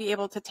that we'll be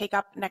able to take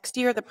up next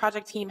year. The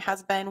project team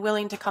has been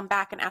willing to come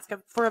back and ask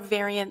for a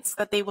variance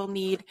that they will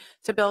need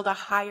to build a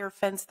higher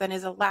fence than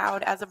is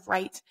allowed as of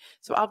right.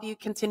 So I'll be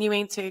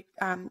continuing to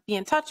be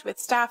in touch with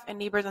staff and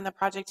neighbors on the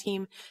project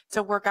team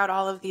to work out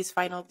all of these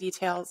final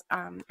details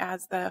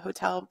as the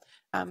hotel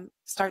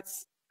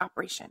starts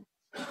operation.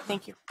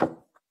 Thank you.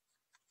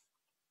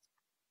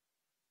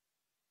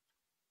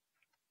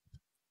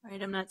 All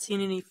right, I'm not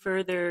seeing any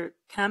further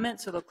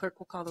comments, so the clerk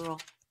will call the roll.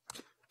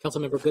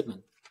 Councilmember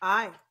Goodman,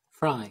 Aye.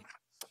 Fry,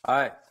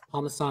 Aye.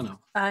 Palmisano,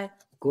 Aye.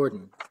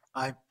 Gordon,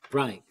 Aye.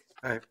 Reich,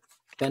 Aye.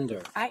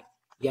 Bender, Aye.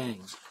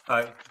 Yang,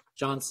 Aye.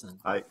 Johnson,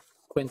 Aye.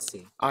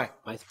 Quincy, Aye.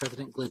 Vice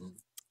President Glidden.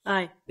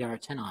 Aye. There are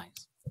 10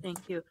 ayes.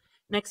 Thank you.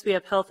 Next, we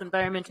have Health,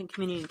 Environment, and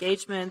Community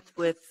Engagement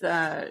with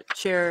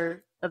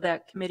Chair of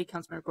that committee,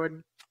 Councilmember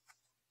Gordon.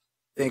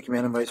 Thank you,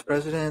 Madam Vice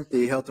President.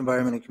 The Health,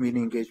 Environment, and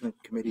Community Engagement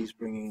Committee is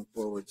bringing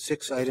forward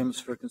 6 items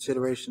for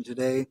consideration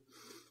today.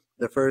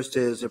 The first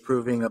is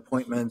approving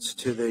appointments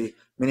to the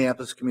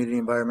Minneapolis Community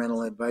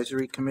Environmental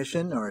Advisory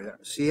Commission, or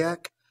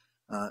SEAC.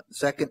 The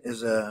second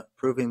is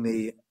approving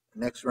the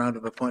next round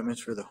of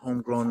appointments for the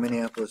Homegrown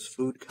Minneapolis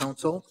Food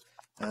Council.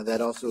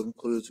 That also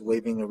includes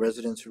waiving a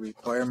residency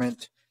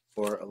requirement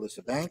for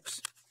Alyssa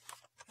Banks.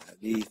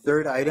 The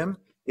third item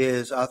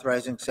is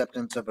authorizing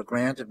acceptance of a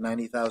grant of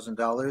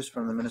 $90,000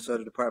 from the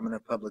Minnesota Department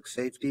of Public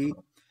Safety.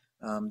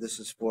 This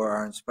is for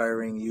our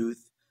Inspiring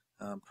Youth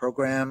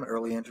program,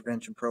 early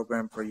intervention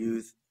program for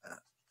youth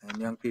and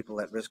young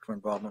people at risk for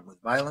involvement with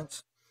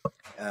violence.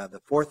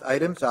 The fourth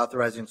item is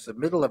authorizing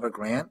submittal of a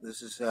grant.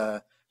 This is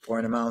for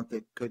an amount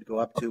that could go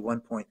up to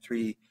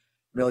 $1.3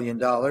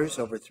 million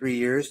over 3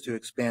 years to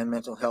expand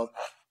mental health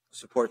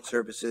support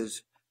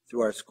services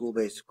through our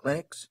school-based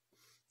clinics.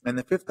 And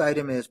the fifth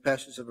item is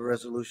passage of a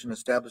resolution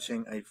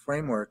establishing a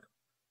framework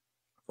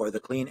for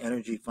the clean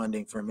energy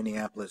funding for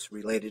Minneapolis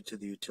related to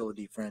the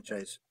utility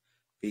franchise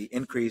fee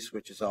increase,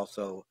 which is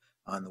also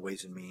on the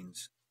Ways and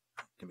Means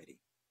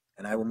Committee.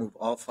 And I will move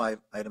all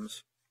 5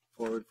 items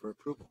forward for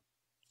approval.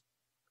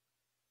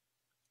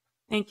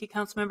 Thank you,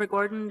 Councilmember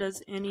Gordon.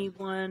 Does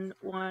anyone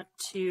want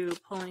to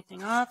pull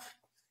anything off?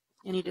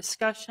 Any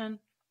discussion?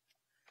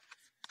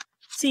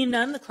 Seeing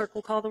none, the clerk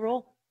will call the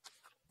roll.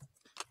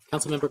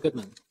 Councilmember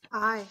Goodman,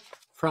 Aye.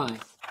 Fry,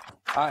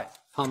 Aye.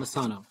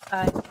 Palmisano,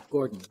 Aye.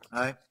 Gordon,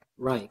 Aye.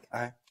 Reich,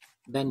 Aye.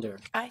 Bender,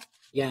 Aye.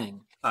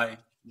 Yang, Aye.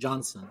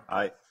 Johnson,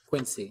 Aye.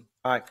 Quincy,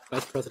 Aye.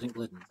 Vice President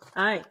Glidden.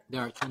 Aye.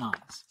 There are 10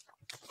 ayes.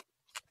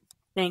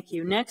 Thank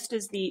you. Next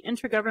is the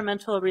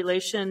Intergovernmental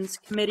Relations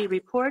Committee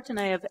report, and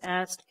I have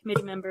asked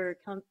committee member,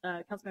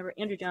 Councilmember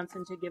Andrew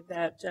Johnson, to give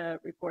that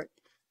report.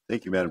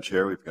 Thank you, Madam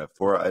Chair. We've got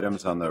 4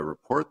 items on the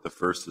report. The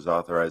first is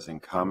authorizing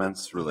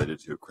comments related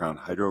to a Crown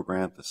Hydro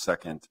grant. The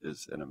second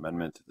is an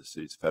amendment to the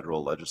city's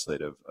federal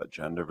legislative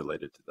agenda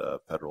related to the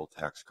federal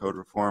tax code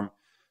reform.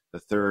 The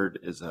third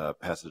is a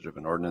passage of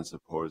an ordinance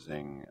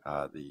opposing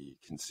the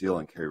conceal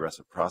and carry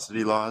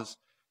reciprocity laws.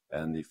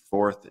 And the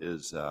fourth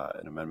is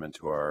an amendment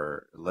to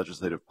our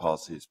legislative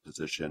policies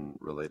position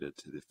related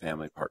to the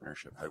family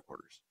partnership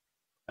headquarters.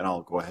 And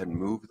I'll go ahead and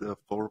move the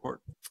full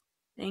report.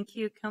 Thank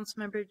you,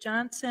 Councilmember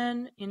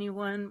Johnson.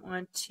 Anyone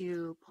want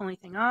to pull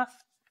anything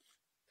off?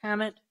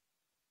 Comment?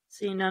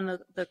 Seeing none,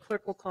 the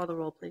clerk will call the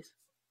roll, please.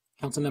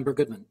 Councilmember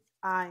Goodman,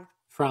 Aye.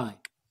 Fry,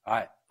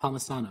 Aye.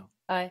 Palmisano,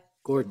 Aye.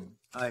 Gordon,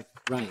 Aye.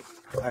 Reich,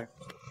 Aye.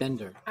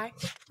 Bender, Aye.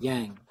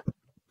 Yang,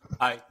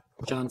 Aye.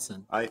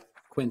 Johnson, Aye.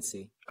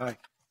 Quincy, Aye.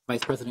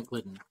 Vice President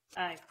Glidden.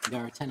 Aye.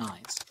 There are 10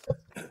 ayes.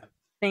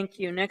 Thank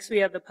you. Next, we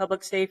have the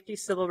Public Safety,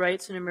 Civil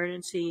Rights, and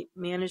Emergency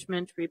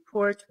Management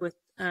Report with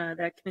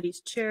that committee's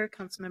chair,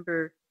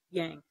 Councilmember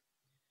Yang.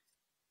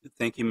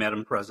 Thank you,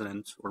 Madam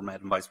President or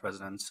Madam Vice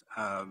President.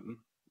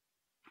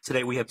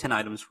 Today we have 10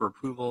 items for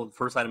approval. The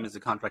first item is a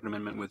contract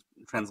amendment with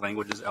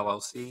Translanguages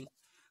LLC.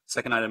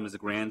 Second item is a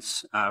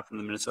grant from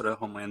the Minnesota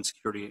Homeland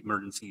Security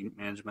Emergency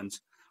Management,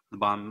 the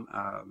bomb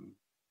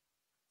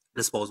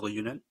disposal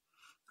unit.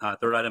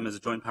 Third item is a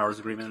joint powers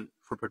agreement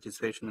for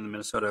participation in the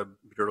Minnesota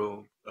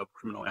Bureau of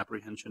Criminal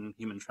Apprehension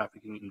Human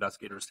Trafficking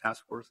Investigators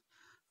Task Force.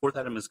 Fourth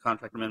item is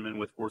contract amendment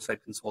with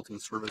Foresight Consulting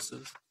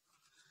Services.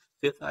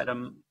 Fifth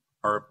item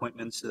are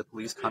appointments to the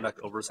Police Conduct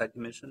Oversight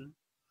Commission.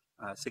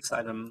 Sixth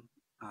item,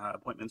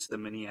 appointments to the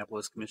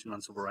Minneapolis Commission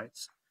on Civil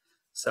Rights.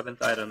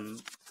 Seventh item,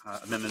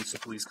 amendments to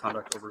Police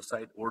Conduct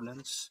Oversight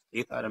Ordinance.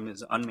 Eighth item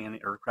is unmanned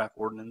aircraft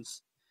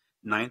ordinance.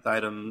 Ninth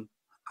item,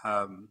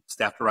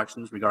 staff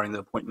directions regarding the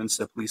appointments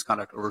to Police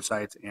Conduct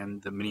Oversight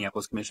and the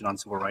Minneapolis Commission on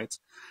Civil Rights.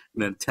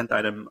 And then 10th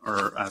item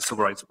are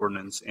Civil Rights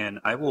Ordinance. And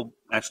I will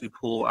actually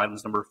pull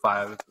items number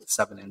 5,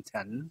 7, and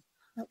 10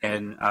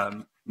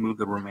 and move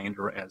the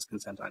remainder as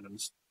consent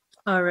items.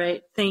 All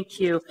right, thank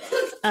you.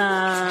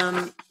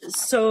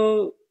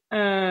 So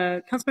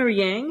Councilmember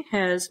Yang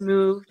has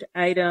moved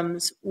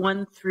items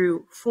 1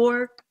 through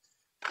 4,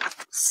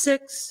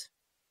 6,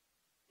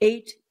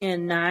 8,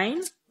 and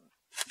 9.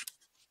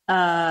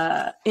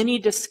 Any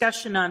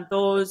discussion on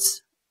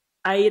those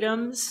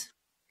items?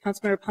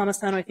 Councilmember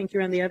Palmisano, I think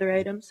you're on the other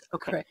items.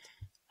 Okay.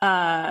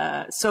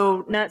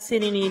 So not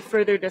seeing any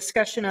further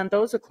discussion on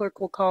those, the clerk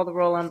will call the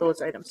roll on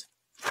those items.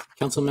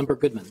 Councilmember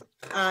Goodman.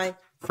 Aye.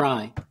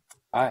 Fry.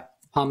 Aye.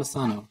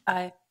 Palmisano.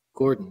 Aye.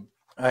 Gordon.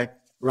 Aye.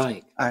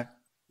 Wright. Aye.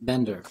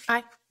 Bender.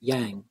 Aye.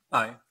 Yang.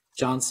 Aye.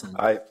 Johnson.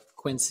 Aye.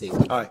 Quincy.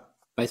 Aye.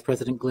 Vice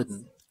President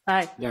Glidden.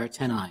 Aye. There are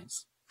 10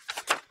 ayes.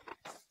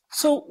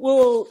 So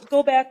we'll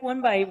go back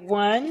one by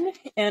one,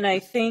 and I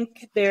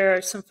think there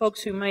are some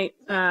folks who might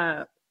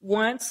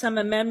want some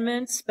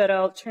amendments, but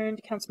I'll turn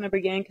to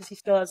Councilmember Yang because he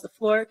still has the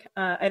floor.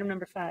 Item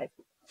number 5.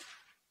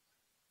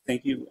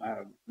 Thank you,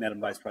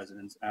 Madam Vice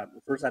President.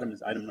 The first item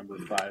is item number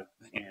 5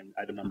 and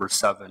item number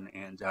 7.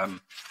 And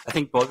I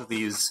think both of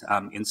these,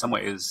 in some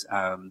ways,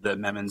 the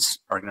amendments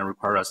are going to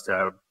require us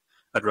to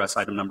address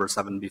item number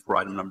 7 before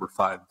item number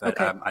 5.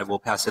 But Okay. I will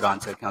pass it on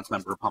to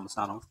Councilmember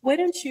Palmisano. Why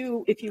don't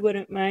you, if you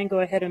wouldn't mind, go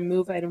ahead and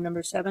move item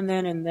number 7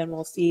 then, and then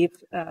we'll see if,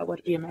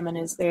 what the amendment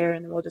is there,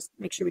 and then we'll just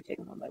make sure we take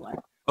them one by one.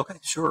 Okay,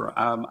 sure.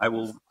 I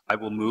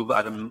will move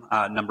item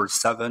number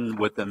 7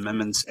 with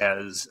amendments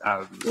as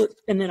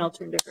And then I'll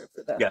turn to her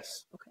for the.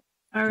 yes. Okay.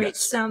 All right.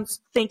 Yes.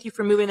 Thank you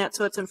for moving that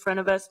so it's in front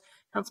of us.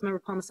 Councilmember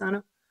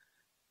Palmisano.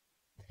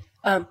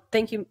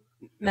 Thank you,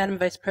 Madam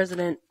Vice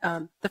President.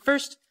 The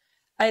first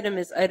item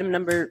is item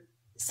number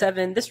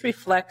 7. This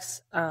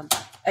reflects, I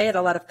had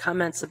a lot of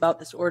comments about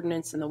this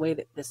ordinance and the way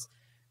that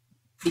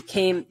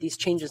these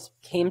changes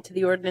came to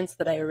the ordinance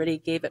that I already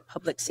gave at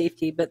public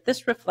safety, but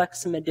this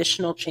reflects some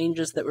additional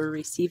changes that were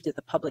received at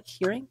the public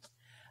hearing.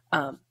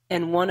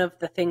 And one of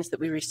the things that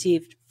we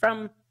received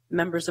from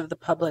members of the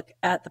public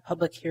at the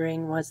public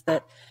hearing was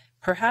that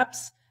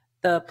perhaps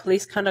the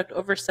Police Conduct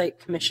Oversight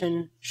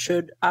Commission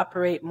should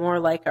operate more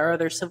like our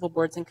other civil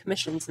boards and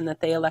commissions in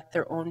that they elect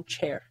their own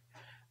chair.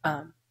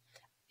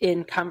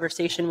 In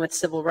conversation with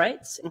civil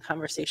rights, in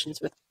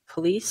conversations with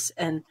police,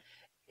 and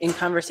in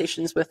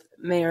conversations with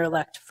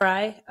Mayor-elect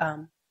Fry,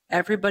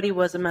 everybody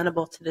was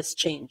amenable to this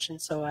change.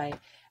 And so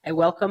I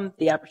welcome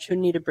the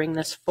opportunity to bring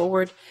this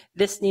forward.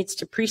 This needs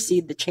to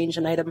precede the change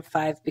in item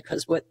 5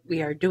 because what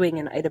we are doing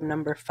in item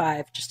number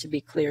 5, just to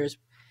be clear, is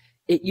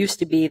it used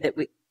to be that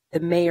the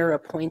mayor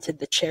appointed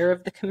the chair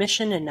of the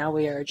commission, and now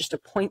we are just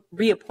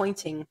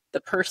reappointing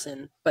the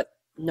person, but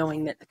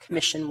knowing that the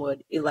commission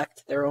would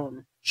elect their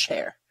own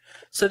chair.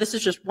 So this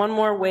is just one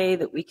more way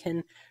that we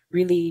can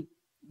really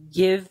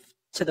give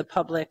to the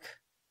public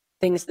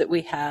things that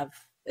we have,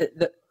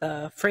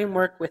 the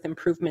framework with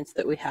improvements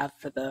that we have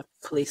for the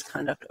Police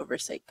Conduct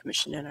Oversight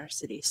Commission in our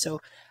city.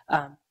 So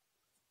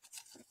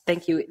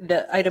thank you.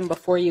 The item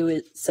before you,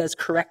 it says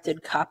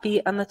corrected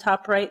copy on the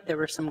top right. There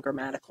were some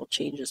grammatical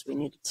changes we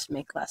needed to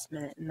make last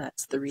minute, and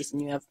that's the reason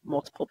you have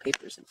multiple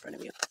papers in front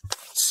of you.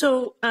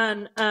 So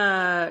on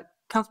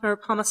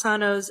Councilmember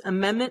Palmisano's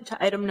amendment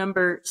to item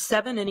number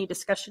 7, any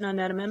discussion on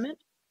that amendment?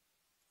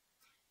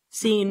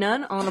 Seeing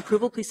none, all in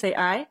approval, please say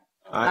aye.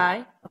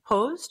 Aye.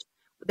 Opposed?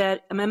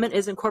 That amendment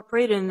is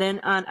incorporated. And then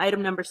on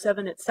item number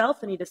 7 itself,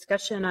 any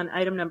discussion on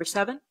item number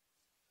 7?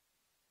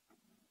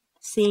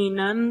 Seeing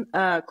none,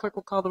 clerk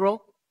will call the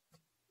roll.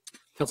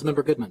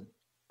 Councilmember Goodman.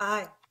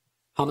 Aye.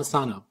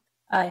 Palmisano.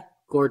 Aye.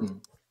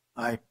 Gordon.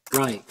 Aye.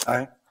 Wright.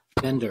 Aye.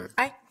 Bender.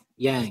 Aye.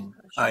 Yang.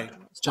 Aye.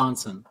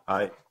 Johnson.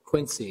 Aye.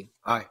 Quincy.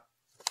 Aye.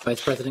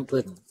 Vice President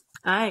Glidden.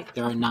 Aye.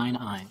 There are 9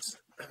 ayes.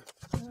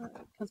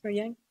 Councilmember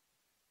Yang?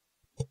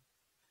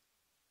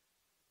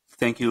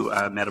 Thank you,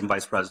 Madam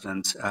Vice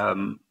President.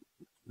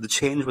 The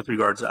change with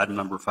regards to item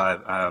number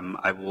 5,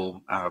 I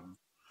will,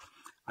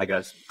 I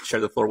guess,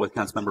 share the floor with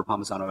Councilmember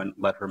Palmisano and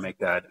let her make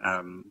that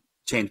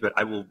change. But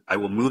I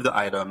will move the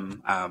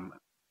item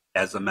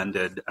as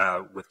amended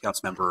with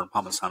Councilmember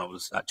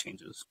Palmisano's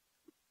changes.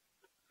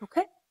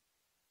 Okay.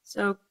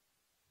 So,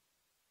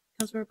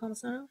 Councilmember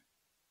Palmisano?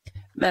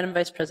 Madam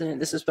Vice President,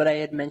 this is what I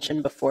had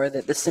mentioned before,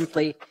 that this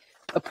simply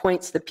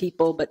appoints the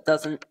people but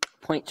doesn't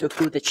point to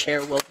who the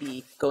chair will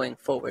be going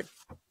forward.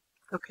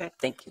 Okay.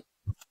 Thank you.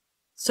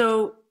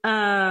 So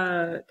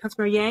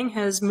Councilmember Yang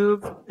has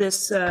moved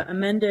this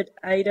amended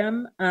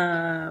item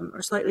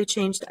or slightly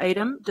changed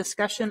item.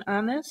 Discussion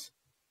on this?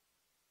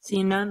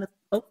 Seeing none.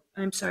 Oh,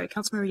 I'm sorry.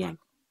 Councilmember Yang.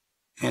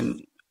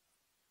 And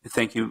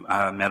thank you,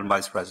 Madam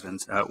Vice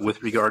President.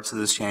 With regards to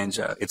this change,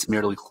 it's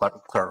merely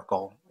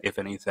clerical, if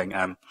anything.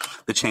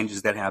 The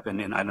changes that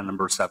happened in item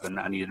number 7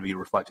 needed to be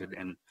reflected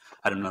in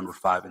item number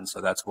 5, and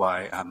so that's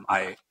why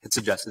I had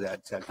suggested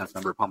that to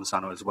Councilmember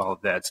Palmisano as well,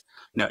 that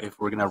if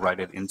we're going to write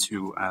it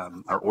into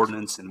our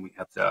ordinance, and we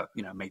have to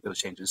make those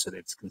changes so that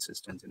it's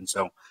consistent. And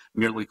so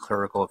merely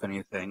clerical, if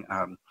anything.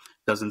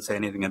 Doesn't say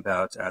anything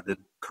about the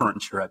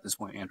current chair at this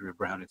point, Andrea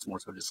Brown. It's more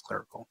so just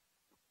clerical.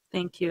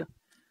 Thank you.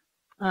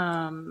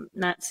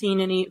 Not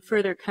seeing any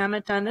further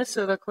comment on this,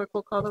 so the clerk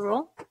will call the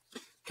roll.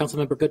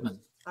 Councilmember Goodman.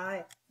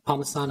 Aye.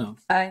 Palmisano.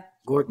 Aye.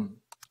 Gordon.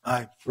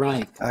 Aye.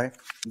 Reich. Aye.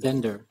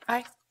 Bender.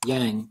 Aye.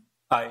 Yang.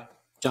 Aye.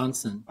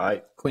 Johnson.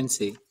 Aye.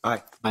 Quincy.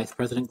 Aye. Vice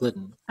President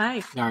Glidden.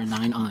 Aye. There are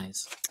 9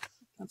 ayes.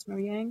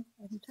 Councilmember Yang,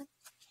 item 10.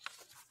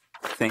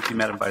 Thank you,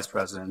 Madam Vice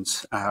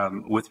President.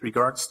 With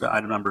regards to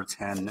item number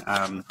 10,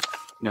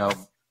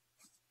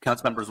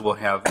 council members will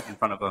have in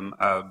front of them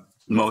a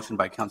motion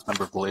by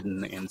Councilmember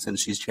Glidden, and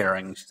since she's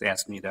chairing, she's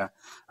asked me to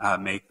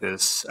make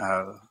this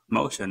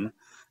motion.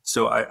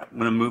 So I'm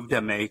going to move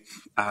to make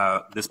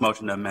this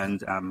motion to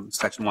amend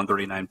section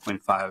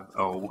 139.50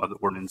 of the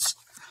ordinance.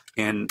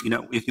 And,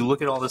 if you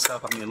look at all this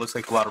stuff, it looks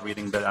like a lot of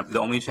reading, but the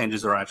only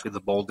changes are actually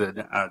the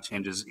bolded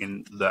changes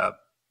in the,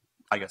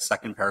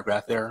 second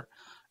paragraph there.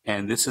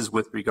 And this is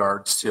with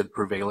regards to the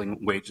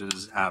prevailing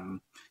wages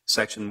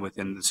section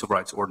within the Civil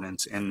Rights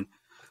Ordinance. And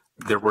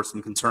there were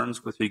some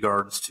concerns with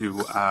regards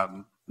to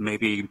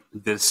maybe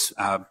this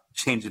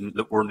change in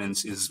the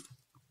ordinance is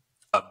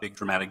a big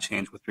dramatic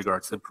change with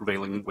regards to the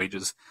prevailing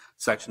wages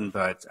section,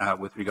 but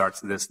with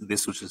regards to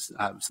this was just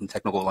some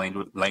technical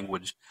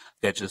language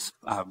that just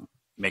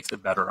makes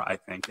it better, I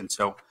think. And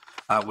so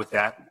with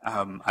that,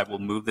 I will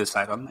move this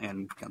item,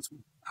 and Council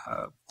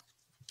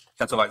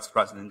Vice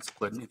President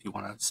Glidden, if you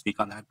want to speak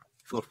on that,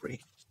 feel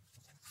free.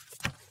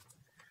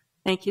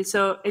 Thank you.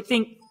 So I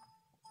think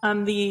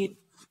on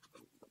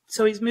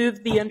so he's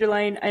moved the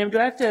underlying item. Do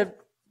I have to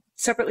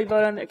separately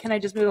vote on that? Can I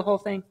just move the whole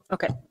thing?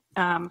 Okay.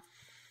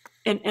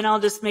 And I'll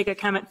just make a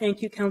comment.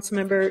 Thank you,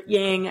 Councilmember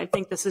Yang. I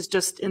think this is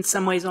just in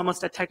some ways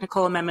almost a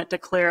technical amendment to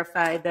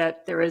clarify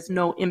that there is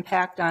no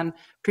impact on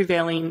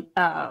prevailing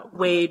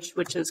wage,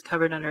 which is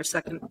covered under a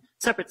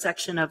separate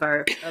section of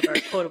our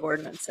Code of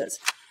Ordinances.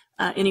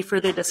 Any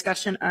further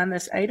discussion on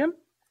this item?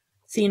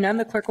 Seeing none,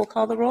 the clerk will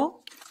call the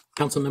roll.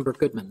 Councilmember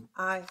Goodman.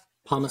 Aye.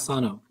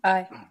 Palmisano.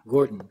 Aye.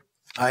 Gordon.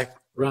 Aye.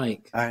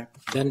 Reich. Aye.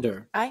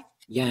 Bender. Aye.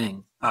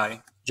 Yang.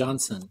 Aye.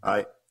 Johnson.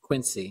 Aye.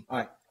 Quincy.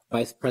 Aye.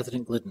 Vice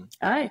President Glidden.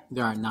 Aye.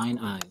 There are 9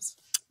 ayes.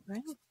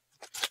 Right.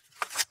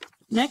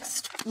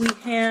 Next, we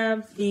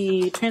have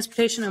the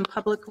Transportation and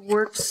Public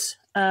Works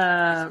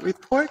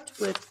report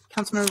with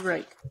Councilmember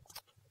Reich.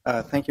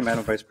 Thank you,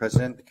 Madam Vice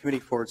President. The committee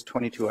forwards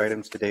 22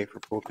 items today for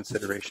full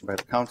consideration by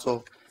the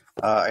council.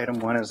 Item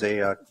 1 is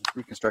a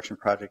reconstruction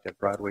project at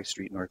Broadway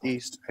Street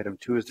Northeast. Item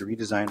 2 is the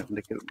redesign of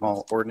Nicollet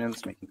Mall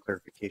ordinance, making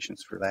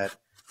clarifications for that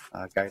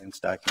guidance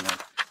document.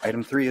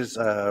 Item 3 is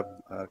a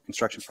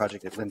construction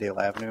project at Lyndale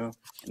Avenue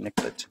in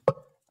Nicollet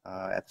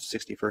at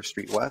 61st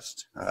Street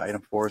West.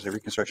 Item 4 is a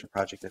reconstruction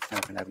project at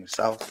Hennepin Avenue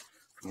South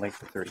from Lake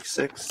to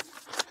 36.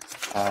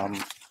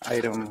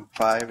 Item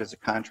 5 is a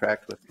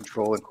contract with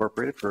Control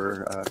Incorporated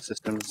for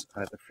systems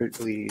at the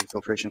Fridley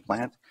filtration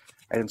plant.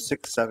 Items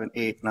 6, 7,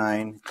 8,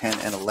 9, 10,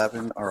 and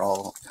 11 are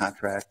all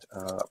contract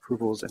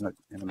approvals and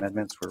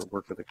amendments for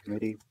work of the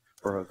committee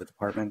or of the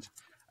department.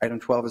 Item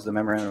 12 is the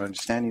memorandum of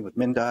understanding with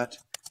MnDOT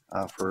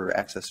for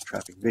access to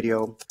traffic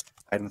video.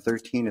 Item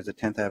 13 is the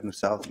 10th Avenue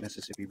South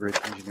Mississippi Bridge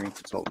Engineering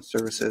Consultant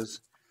Services.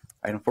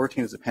 Item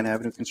 14 is the Penn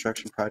Avenue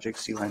Construction Project,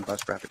 C-Line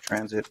Bus Rapid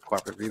Transit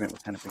Cooperative Agreement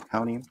with Hennepin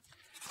County.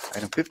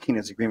 Item 15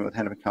 is agreement with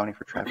Hennepin County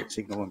for traffic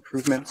signal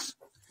improvements.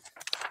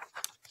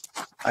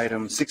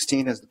 Item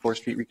 16 is the 4th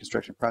Street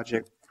Reconstruction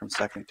Project from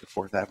 2nd to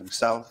 4th Avenue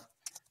South.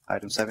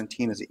 Item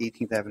 17 is the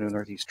 18th Avenue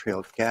Northeast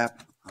Trail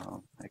Gap.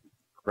 That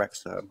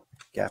corrects a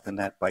gap in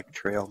that bike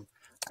trail.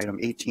 Item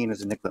 18 is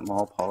the Nicollet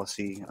Mall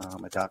policy,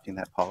 adopting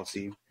that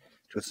policy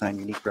to assign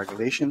unique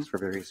regulations for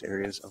various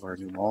areas of our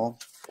new mall.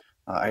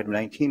 Item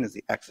 19 is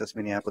the Access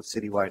Minneapolis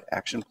Citywide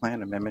Action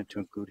Plan amendment to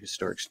include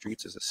historic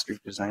streets as a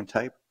street design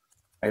type.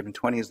 Item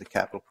 20 is the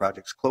capital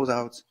projects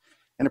closeouts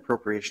and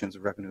appropriations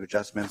of revenue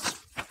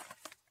adjustments.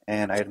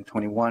 And item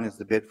 21 is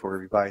the bid for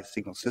revised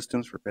signal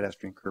systems for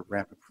pedestrian curb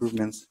ramp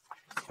improvements.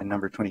 And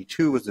number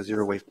 22 is the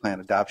zero wave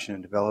plan adoption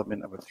and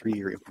development of a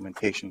 3-year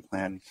implementation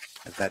plan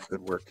as that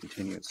good work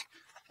continues.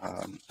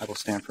 I will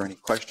stand for any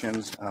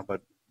questions,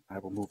 but I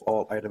will move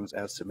all items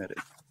as submitted.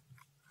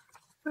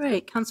 All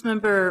right,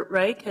 Councilmember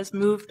Reich has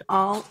moved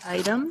all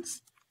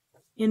items.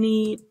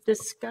 Any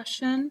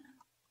discussion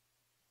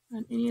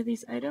on any of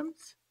these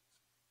items?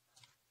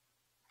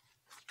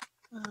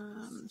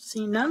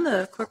 Seeing none,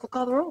 the clerk will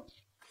call the roll.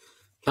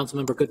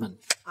 Councilmember Goodman.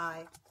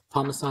 Aye.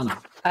 Palmisano.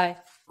 Aye.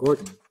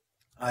 Gordon.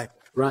 Aye.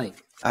 Wright.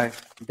 Aye.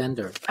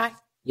 Bender. Aye.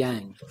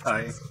 Yang.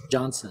 Aye.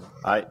 Johnson.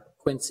 Aye.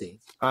 Quincy.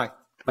 Aye.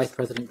 Vice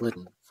President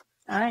Glidden.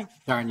 Aye.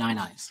 There are 9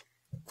 ayes.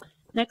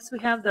 Next, we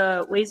have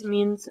the Ways and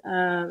Means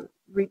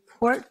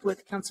report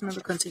with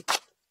Councilmember Quincy.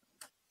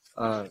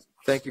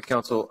 Thank you,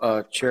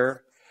 Council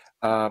Chair.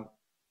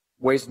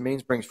 Ways and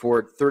Means brings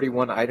forward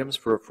 31 items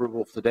for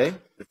approval today.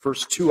 The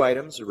first 2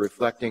 items are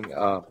reflecting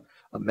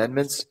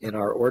amendments in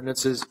our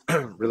ordinances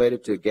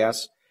related to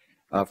gas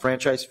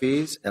franchise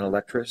fees and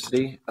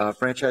electricity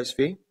franchise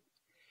fee.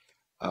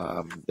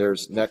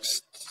 There's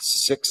next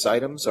 6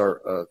 items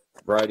are a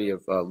variety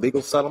of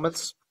legal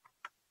settlements.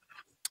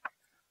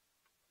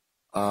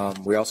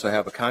 We also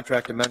have a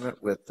contract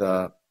amendment with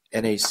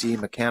NAC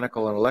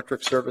Mechanical and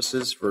Electric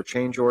Services for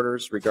change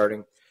orders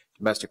regarding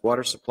domestic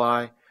water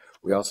supply.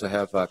 We also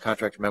have a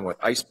contract amendment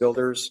with Ice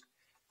Builders,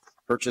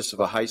 purchase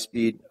of a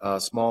high-speed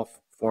small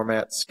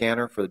format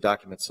scanner for the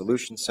Document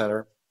Solutions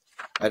Center.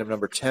 Item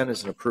number 10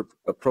 is an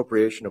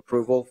appropriation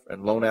approval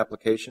and loan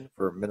application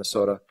for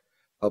Minnesota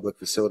Public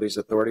Facilities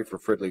Authority for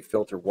Fridley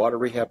Filter Water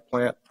Rehab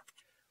Plant.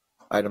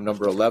 Item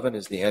number 11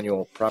 is the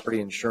annual property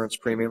insurance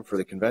premium for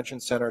the Convention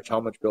Center,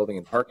 Talmadge Building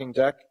and Parking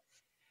Deck.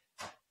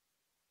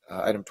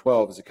 Item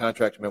 12 is a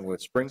contract amendment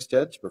with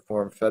Springstead to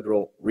perform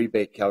federal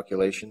rebate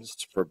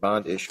calculations for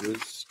bond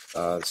issues,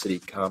 city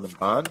common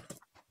bond.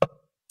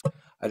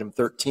 Item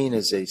 13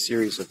 is a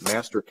series of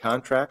master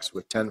contracts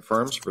with 10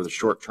 firms for the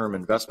short-term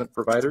investment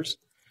providers.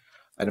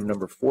 Item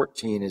number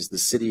 14 is the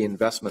city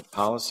investment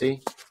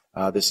policy.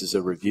 This is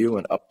a review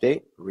and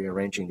update,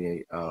 rearranging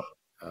the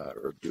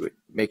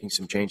making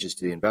some changes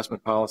to the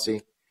investment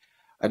policy.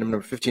 Item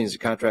number 15 is a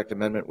contract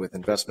amendment with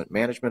investment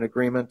management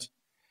agreement.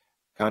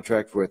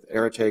 Contract with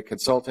Arete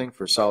Consulting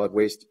for solid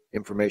waste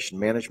information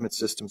management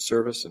system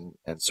service and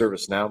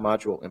ServiceNow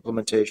module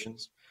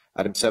implementations.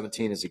 Item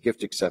 17 is a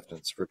gift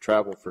acceptance for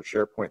travel for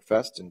SharePoint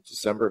Fest in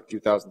December of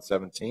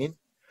 2017.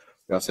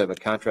 We also have a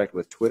contract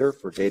with Twitter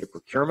for data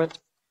procurement.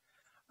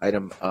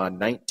 Item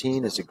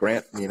 19 is a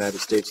grant from the United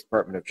States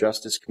Department of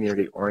Justice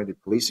Community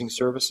Oriented Policing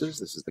Services.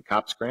 This is the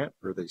COPS grant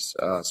for these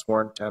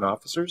sworn 10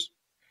 officers.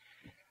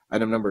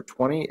 Item number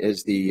 20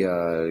 is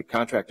the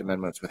contract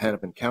amendments with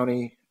Hennepin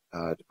County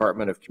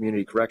Department of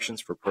Community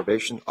Corrections for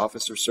probation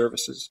officer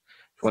services.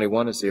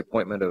 21 is the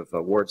appointment of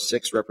Ward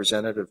 6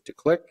 representative to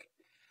CLIC.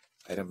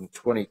 Item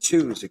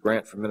 22 is a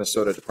grant from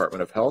Minnesota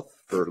Department of Health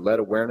for lead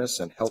awareness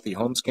and healthy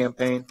homes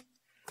campaign.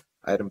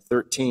 Item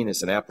 13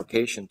 is an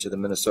application to the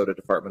Minnesota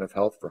Department of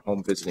Health for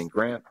home visiting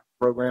grant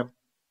program.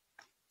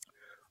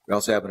 We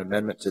also have an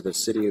amendment to the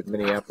City of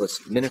Minneapolis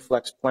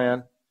Miniflex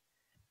plan.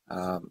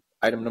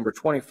 Item number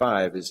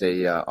 25 is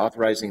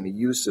authorizing the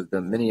use of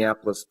the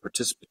Minneapolis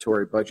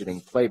Participatory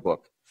Budgeting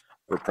Playbook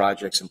for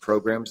projects and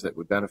programs that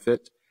would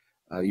benefit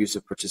use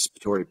of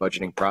participatory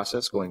budgeting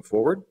process going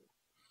forward.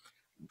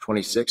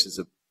 26 is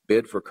a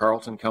bid for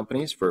Carlton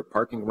Companies for a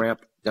parking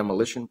ramp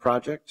demolition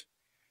project.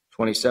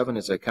 27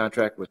 is a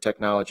contract with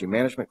Technology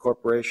Management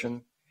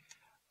Corporation.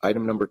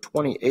 Item number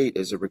 28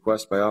 is a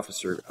request by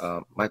Officer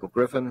Michael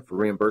Griffin for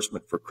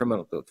reimbursement for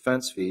criminal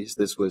defense fees.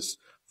 This was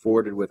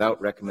forwarded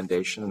without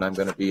recommendation, and I'm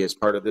going to be, as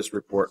part of this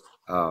report,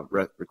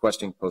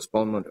 requesting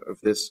postponement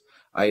of this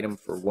item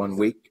for 1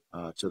 week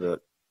to the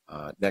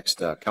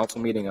next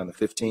council meeting on the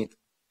 15th.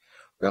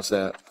 We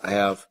also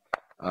have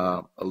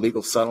a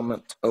legal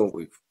settlement. Oh,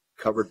 we've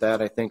covered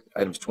that, I think,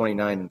 items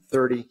 29 and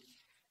 30.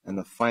 And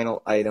the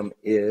final item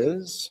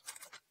is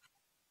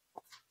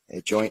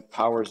a joint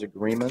powers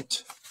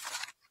agreement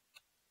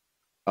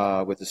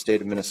with the state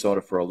of Minnesota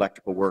for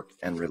electrical work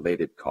and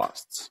related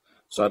costs.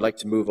 So I'd like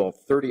to move all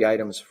 30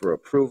 items for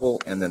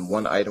approval and then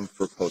 1 item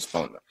for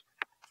postponement.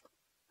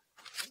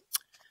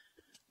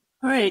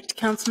 All right,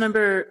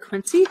 Councilmember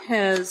Quincy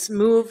has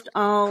moved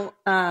all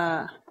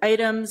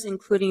items,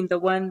 including the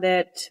one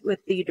that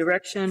with the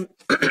direction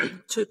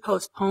to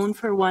postpone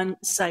for 1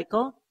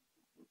 cycle.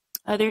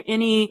 Are there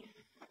any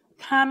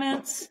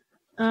comments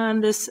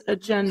on this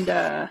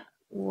agenda,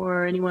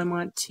 or anyone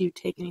want to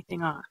take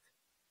anything off?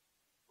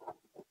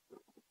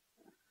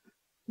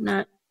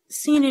 Not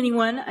seeing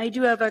anyone. I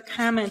do have a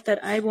comment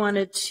that I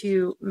wanted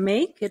to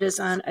make. It is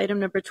on item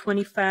number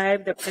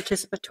 25, the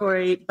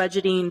participatory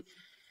budgeting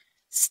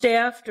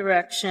staff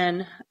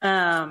direction.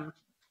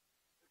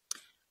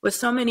 With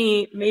so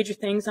many major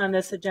things on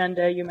this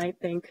agenda, you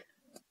might think,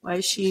 why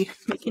is she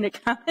making a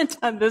comment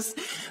on this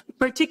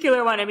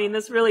particular one? I mean,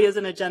 this really is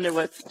an agenda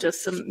with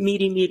just some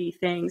meaty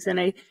things.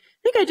 And I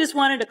think I just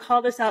wanted to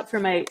call this out for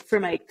my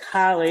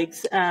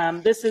colleagues.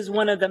 This is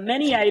one of the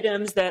many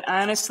items that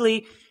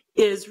honestly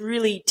is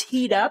really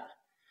teed up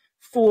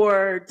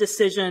for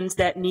decisions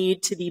that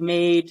need to be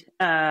made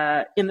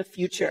in the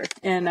future.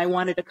 And I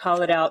wanted to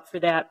call it out for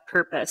that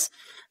purpose.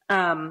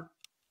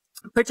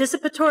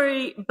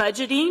 Participatory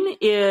budgeting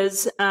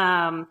is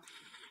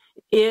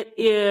It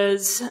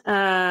is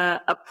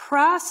a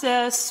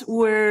process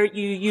where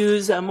you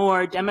use a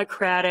more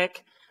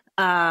democratic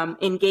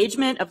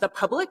engagement of the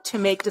public to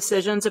make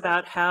decisions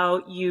about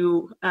how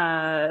you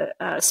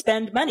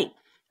spend money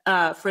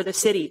for the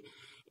city.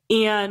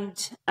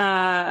 And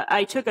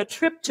I took a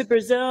trip to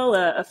Brazil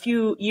a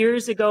few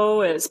years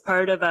ago as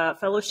part of a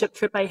fellowship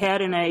trip I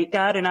had, and I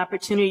got an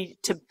opportunity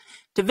to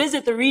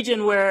visit the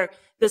region where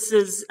this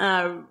is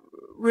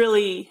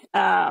really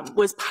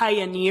was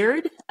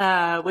pioneered,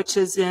 which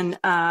is in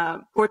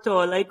Porto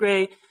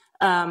Alegre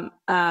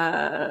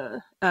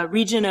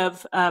region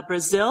of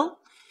Brazil.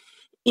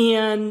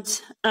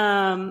 And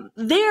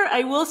there,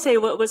 I will say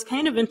what was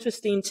kind of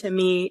interesting to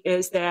me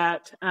is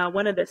that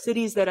one of the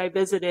cities that I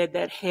visited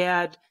that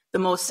had the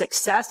most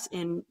success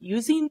in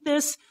using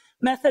this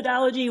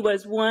methodology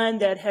was one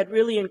that had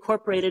really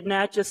incorporated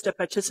not just a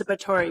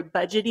participatory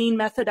budgeting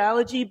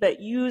methodology, but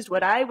used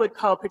what I would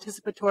call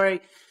participatory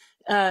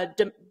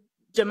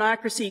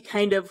democracy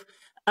kind of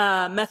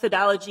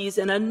methodologies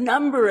in a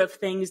number of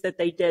things that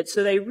they did.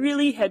 So they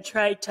really had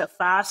tried to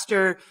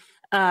foster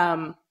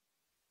a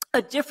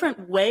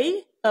different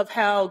way of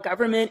how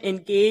government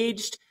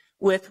engaged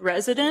with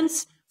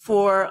residents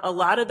for a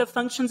lot of the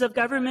functions of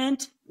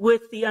government,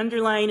 with the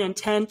underlying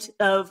intent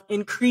of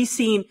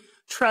increasing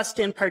trust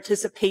and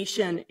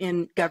participation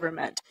in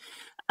government.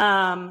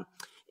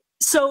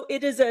 So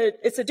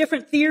it's a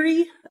different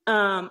theory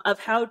of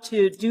how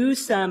to do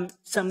some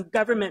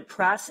government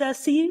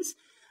processes.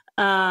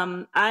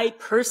 I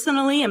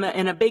personally am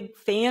a big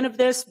fan of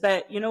this,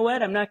 but you know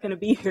what? I'm not going to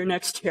be here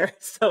next year.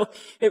 So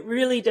it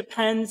really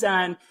depends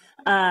on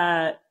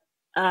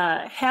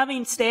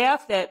having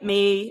staff that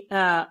may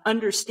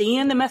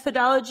understand the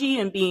methodology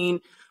and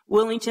being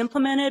willing to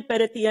implement it,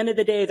 but at the end of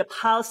the day, the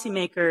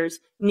policymakers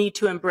need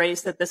to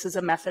embrace that this is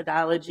a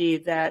methodology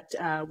that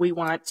we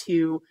want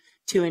to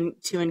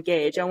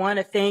engage. I want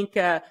to thank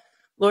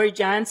Lori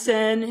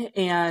Johnson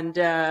and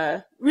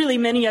really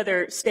many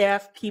other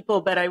staff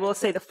people, but I will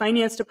say the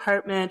finance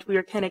department, we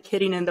were kind of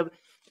kidding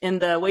in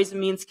the Ways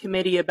and Means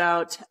Committee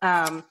about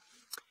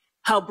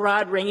how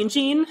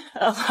broad-ranging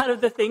a lot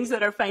of the things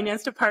that our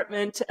finance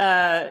department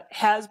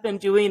has been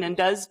doing and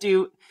does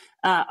do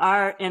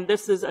are, and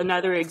this is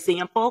another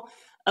example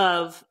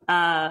of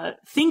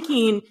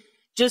thinking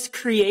just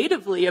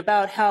creatively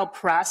about how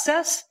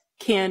process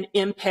can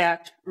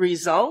impact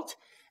result,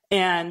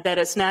 and that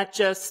it's not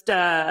just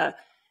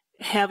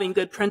having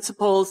good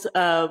principles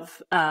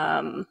of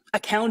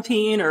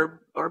accounting or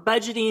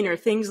budgeting or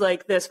things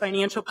like this,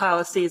 financial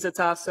policies. It's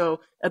also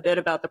a bit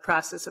about the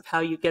process of how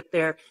you get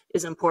there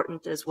is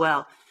important as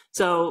well.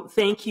 So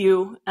thank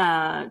you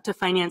to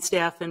finance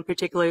staff, and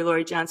particularly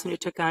Lori Johnson, who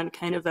took on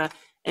kind of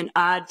an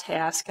odd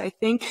task, I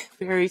think,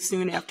 very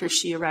soon after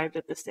she arrived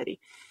at the city.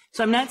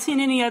 So I'm not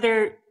seeing any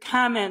other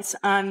comments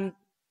on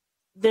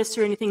this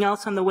or anything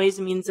else on the Ways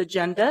and Means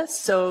agenda,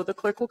 so the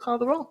clerk will call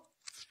the roll.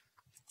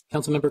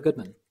 Councilmember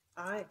Goodman.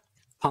 Aye.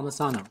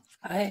 Palmisano.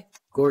 Aye.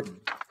 Gordon.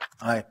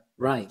 Aye.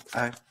 Wright.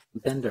 Aye.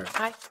 Bender.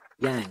 Aye.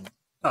 Yang.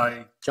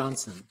 Aye.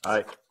 Johnson.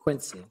 Aye.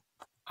 Quincy.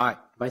 Aye.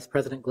 Vice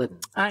President Glidden.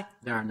 Aye.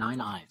 There are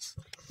 9 ayes.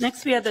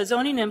 Next, we have the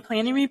Zoning and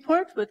Planning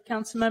Report with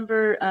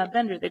Councilmember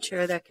Bender, the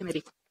chair of that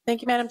committee.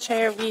 Thank you, Madam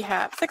Chair. We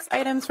have 6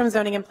 items from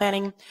Zoning and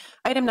Planning.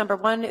 Item number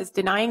 1 is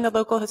denying the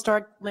local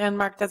historic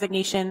landmark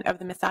designation of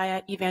the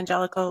Messiah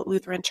Evangelical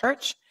Lutheran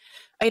Church.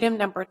 Item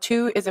number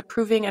 2 is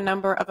approving a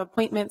number of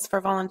appointments for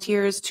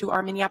volunteers to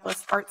our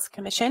Minneapolis Arts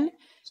Commission.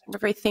 We're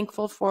very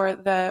thankful for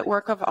the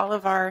work of all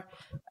of our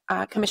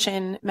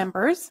commission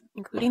members,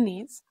 including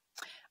these.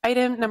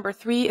 Item number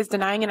 3 is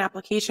denying an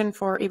application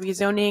for a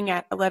rezoning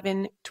at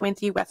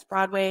 1120 West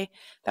Broadway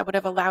that would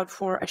have allowed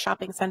for a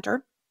shopping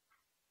center.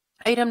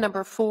 Item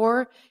number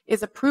 4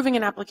 is approving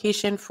an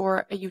application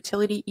for a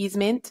utility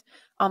easement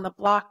on the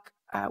block,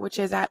 which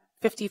is at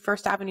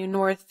 51st Avenue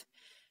North,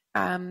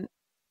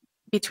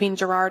 between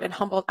Girard and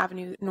Humboldt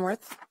Avenue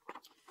North.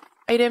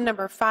 Item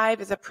number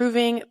 5 is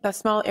approving the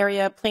small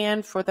area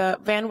plan for the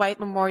Van Wyck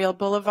Memorial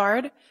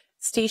Boulevard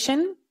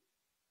station.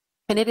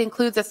 And it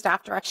includes a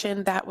staff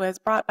direction that was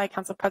brought by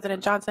Council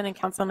President Johnson and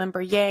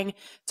Councilmember Yang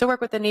to work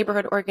with the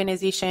neighborhood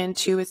organization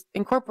to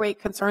incorporate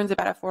concerns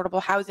about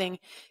affordable housing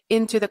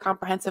into the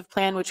comprehensive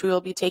plan, which we will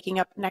be taking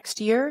up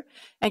next year,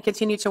 and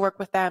continue to work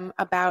with them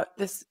about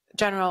this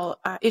general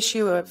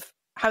issue of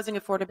housing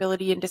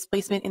affordability and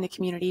displacement in the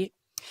community.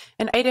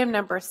 And item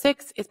number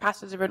 6 is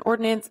passage of an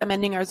ordinance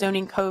amending our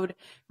zoning code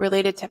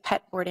related to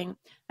pet boarding.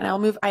 And I'll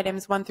move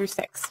items 1 through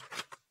 6.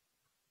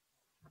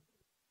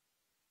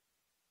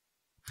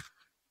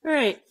 All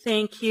right,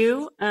 thank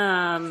you.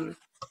 Any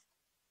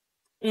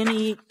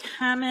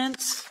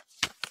comments?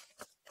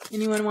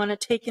 Anyone want to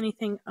take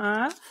anything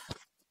off?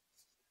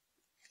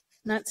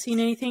 Not seeing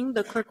anything.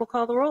 The clerk will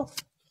call the roll.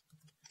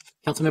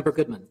 Councilmember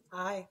Goodman.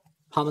 Aye.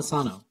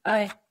 Palmisano.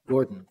 Aye.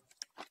 Gordon.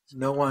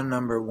 No on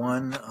number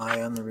 1.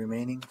 Aye on the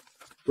remaining.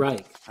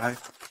 Wright. Aye.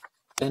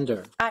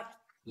 Bender. Aye.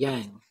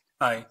 Yang.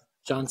 Aye.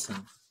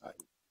 Johnson. Aye.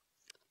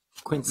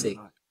 Quincy.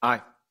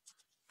 Aye.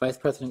 Vice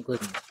President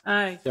Glidden.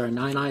 Aye. There are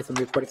 9 ayes on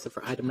the report except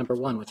for item number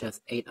 1, which has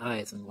 8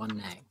 ayes and 1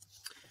 nay.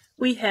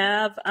 We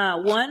have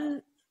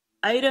one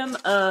item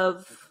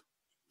of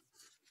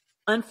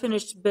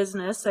unfinished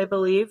business, I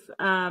believe.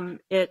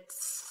 It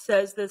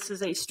says this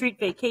is a street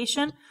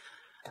vacation.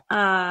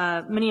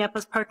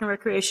 Minneapolis Park and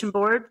Recreation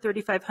Board,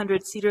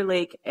 3500 Cedar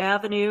Lake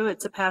Avenue.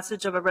 It's a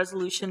passage of a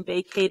resolution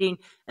vacating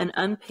an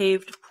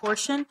unpaved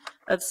portion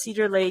of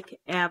Cedar Lake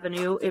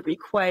Avenue. It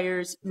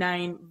requires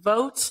 9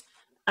 votes.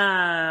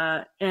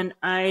 And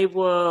I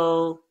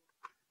will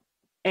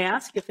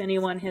ask if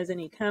anyone has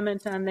any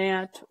comment on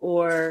that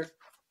or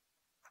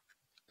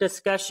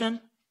discussion.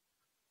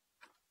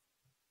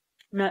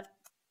 Not,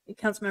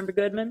 Councilmember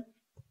Goodman?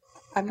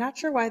 I'm not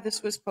sure why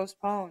this was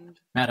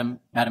postponed. Madam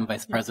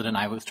Vice President,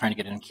 I was trying to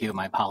get in queue.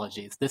 My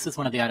apologies. This is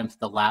one of the items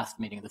at the last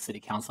meeting of the City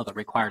Council that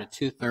required a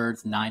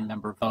 2/3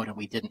 9-member vote, and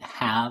we didn't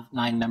have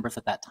 9 members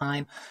at that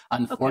time.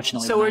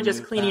 Unfortunately, okay, so we're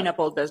just cleaning up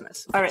old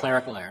business. All right.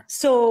 Clerical error.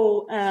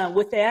 So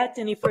with that,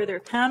 any further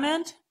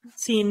comment?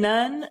 Seeing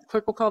none,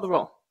 clerk will call the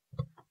roll.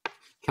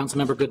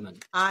 Councilmember Goodman.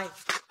 Aye.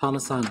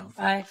 Palmisano.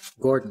 Aye.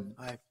 Gordon.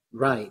 Aye.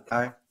 Wright.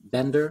 Aye.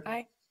 Bender.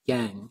 Aye.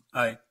 Yang.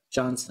 Aye.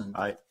 Johnson.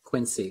 Aye.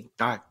 Quincy.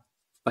 Aye.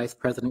 Vice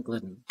President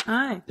Glidden.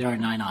 Aye. There are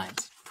 9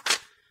 ayes.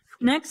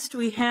 Next,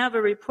 we have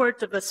a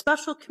report of a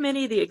special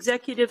committee, the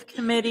executive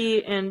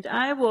committee, and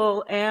I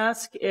will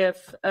ask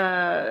if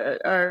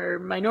our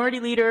minority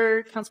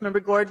leader,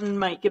 Councilmember Gordon,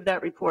 might give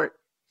that report.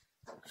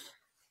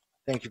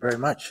 Thank you very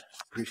much.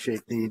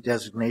 Appreciate the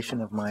designation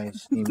of my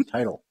esteemed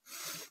title.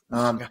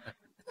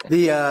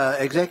 The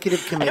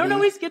executive committee. I don't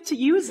always get to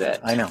use it.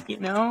 I know. You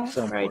know,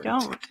 So or I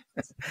don't.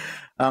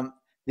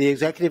 The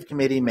executive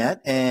committee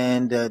met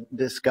and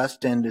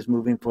discussed and is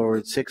moving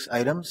forward 6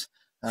 items.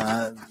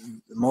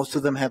 Most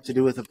of them have to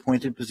do with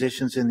appointed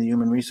positions in the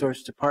Human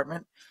Resource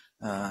Department.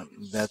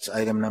 That's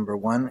item number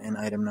 1 and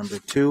item number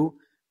 2.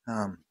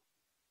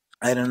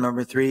 Item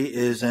number 3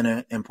 is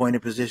an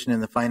appointed position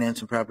in the Finance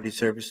and Property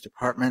Service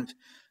Department.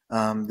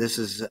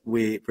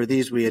 For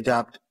these we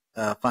adopt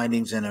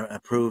findings and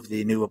approve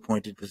the new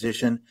appointed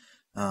position.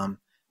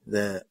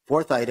 The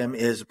 4th item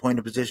is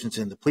appointed positions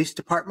in the Police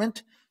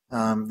Department.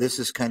 This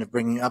is kind of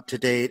bringing up to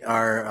date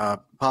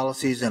our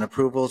policies and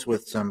approvals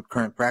with some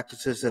current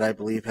practices that I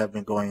believe have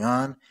been going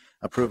on,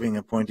 approving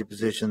appointed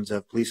positions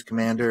of police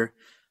commander,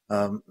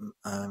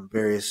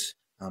 various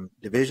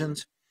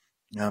divisions.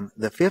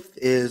 The 5th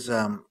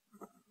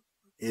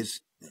is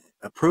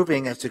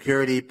approving a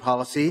security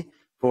policy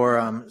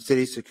for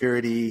city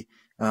security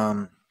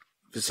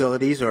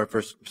facilities or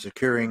for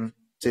securing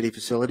city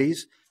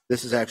facilities.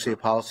 This is actually a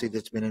policy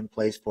that's been in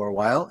place for a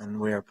while, and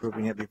we are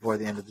approving it before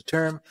the end of the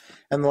term.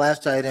 And the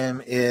last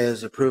item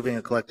is approving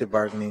a collective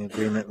bargaining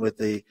agreement with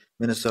the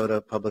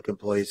Minnesota Public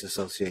Employees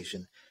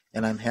Association.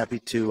 And I'm happy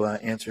to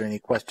answer any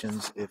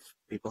questions if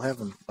people have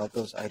them about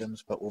those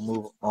items, but we'll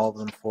move all of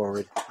them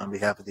forward on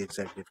behalf of the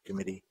Executive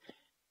Committee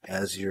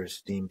as your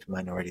esteemed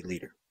minority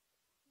leader.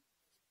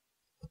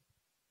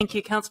 Thank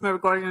you,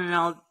 Councilmember Gordon, and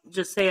I'll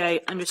just say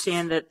I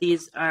understand that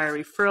these are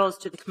referrals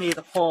to the Committee of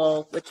the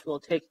Whole, which will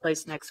take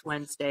place next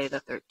Wednesday, the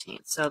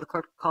 13th. So the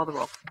clerk will call the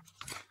roll.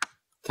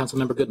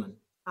 Councilmember Goodman.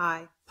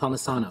 Aye.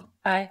 Palmisano.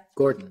 Aye.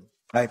 Gordon.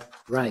 Aye.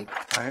 Wright.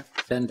 Aye.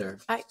 Bender.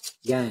 Aye.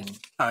 Yang.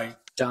 Aye.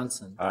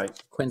 Johnson. Aye.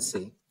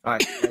 Quincy. Aye.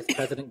 Vice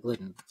President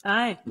Glidden.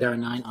 Aye. There are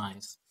 9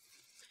 ayes.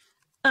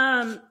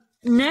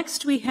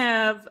 Next, we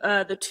have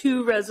the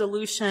 2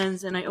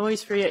 resolutions, and I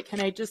always forget,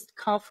 can I just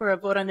call for a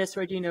vote on this,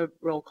 or do you need a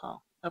roll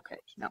call? Okay,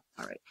 no,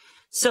 all right.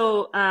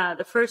 So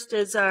the first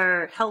is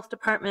our Health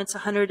Department's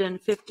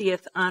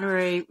 150th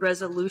honorary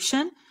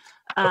resolution.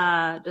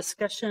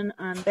 Discussion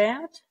on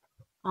that.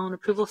 All in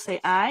approval,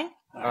 say aye.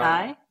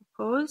 Aye.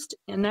 Opposed?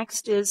 And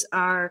next is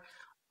our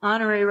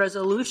honorary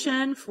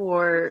resolution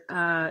for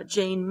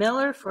Jane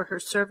Miller for her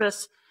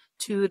service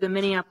to the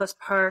Minneapolis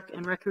Park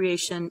and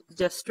Recreation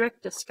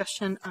District.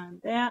 Discussion on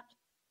that.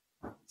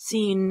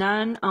 Seeing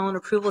none, all in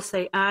approval,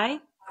 say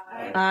aye.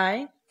 Aye.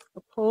 Aye.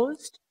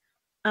 Opposed?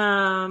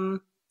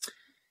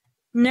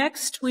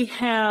 Next, we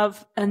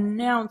have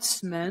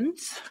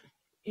announcements,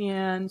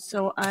 and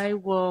so I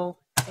will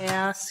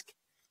ask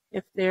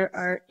if there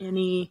are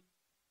any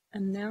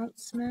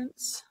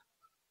announcements.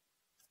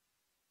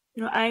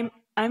 You know,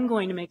 I'm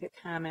going to make a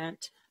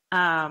comment.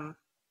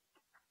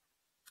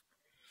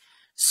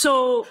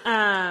 So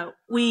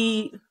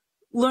we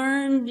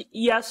learned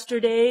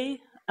yesterday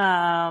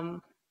that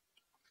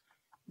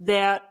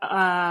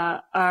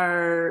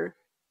our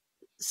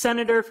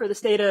Senator for the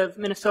state of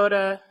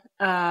Minnesota,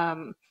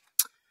 Al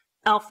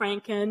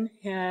Franken,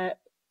 has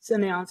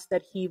announced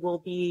that he will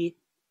be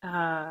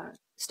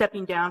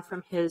stepping down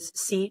from his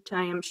seat.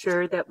 I am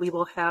sure that we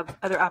will have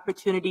other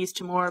opportunities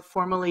to more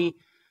formally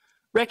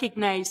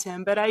recognize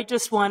him, but I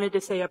just wanted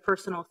to say a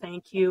personal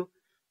thank you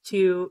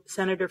to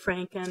Senator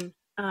Franken.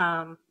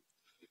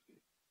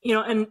 You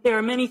know, and there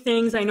are many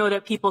things I know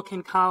that people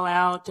can call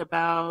out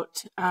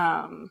about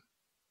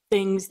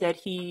things that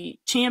he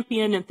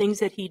championed and things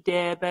that he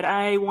did, but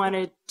I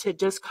wanted to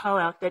just call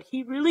out that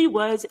he really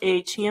was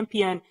a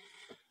champion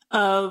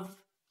of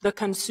the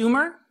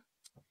consumer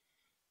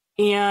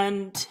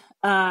and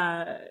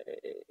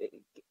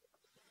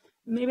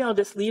maybe I'll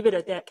just leave it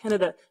at that, kind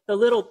of the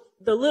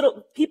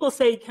little, people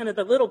say kind of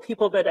the little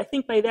people, but I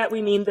think by that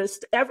we mean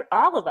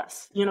all of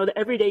us, the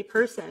everyday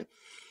person.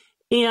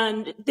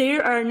 And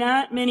there are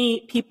not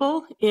many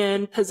people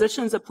in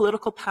positions of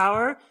political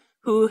power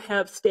who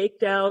have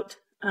staked out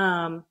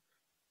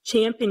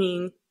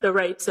championing the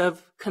rights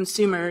of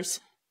consumers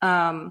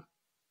and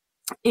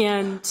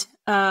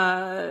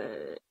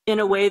in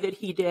a way that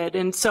he did.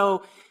 And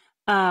so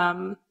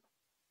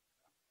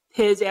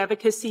his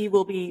advocacy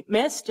will be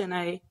missed, and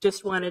I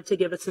just wanted to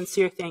give a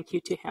sincere thank you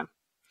to him.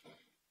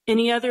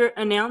 Any other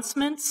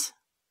announcements?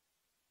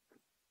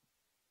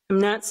 I'm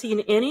not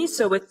seeing any,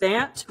 so with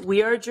that,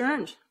 we are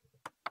adjourned.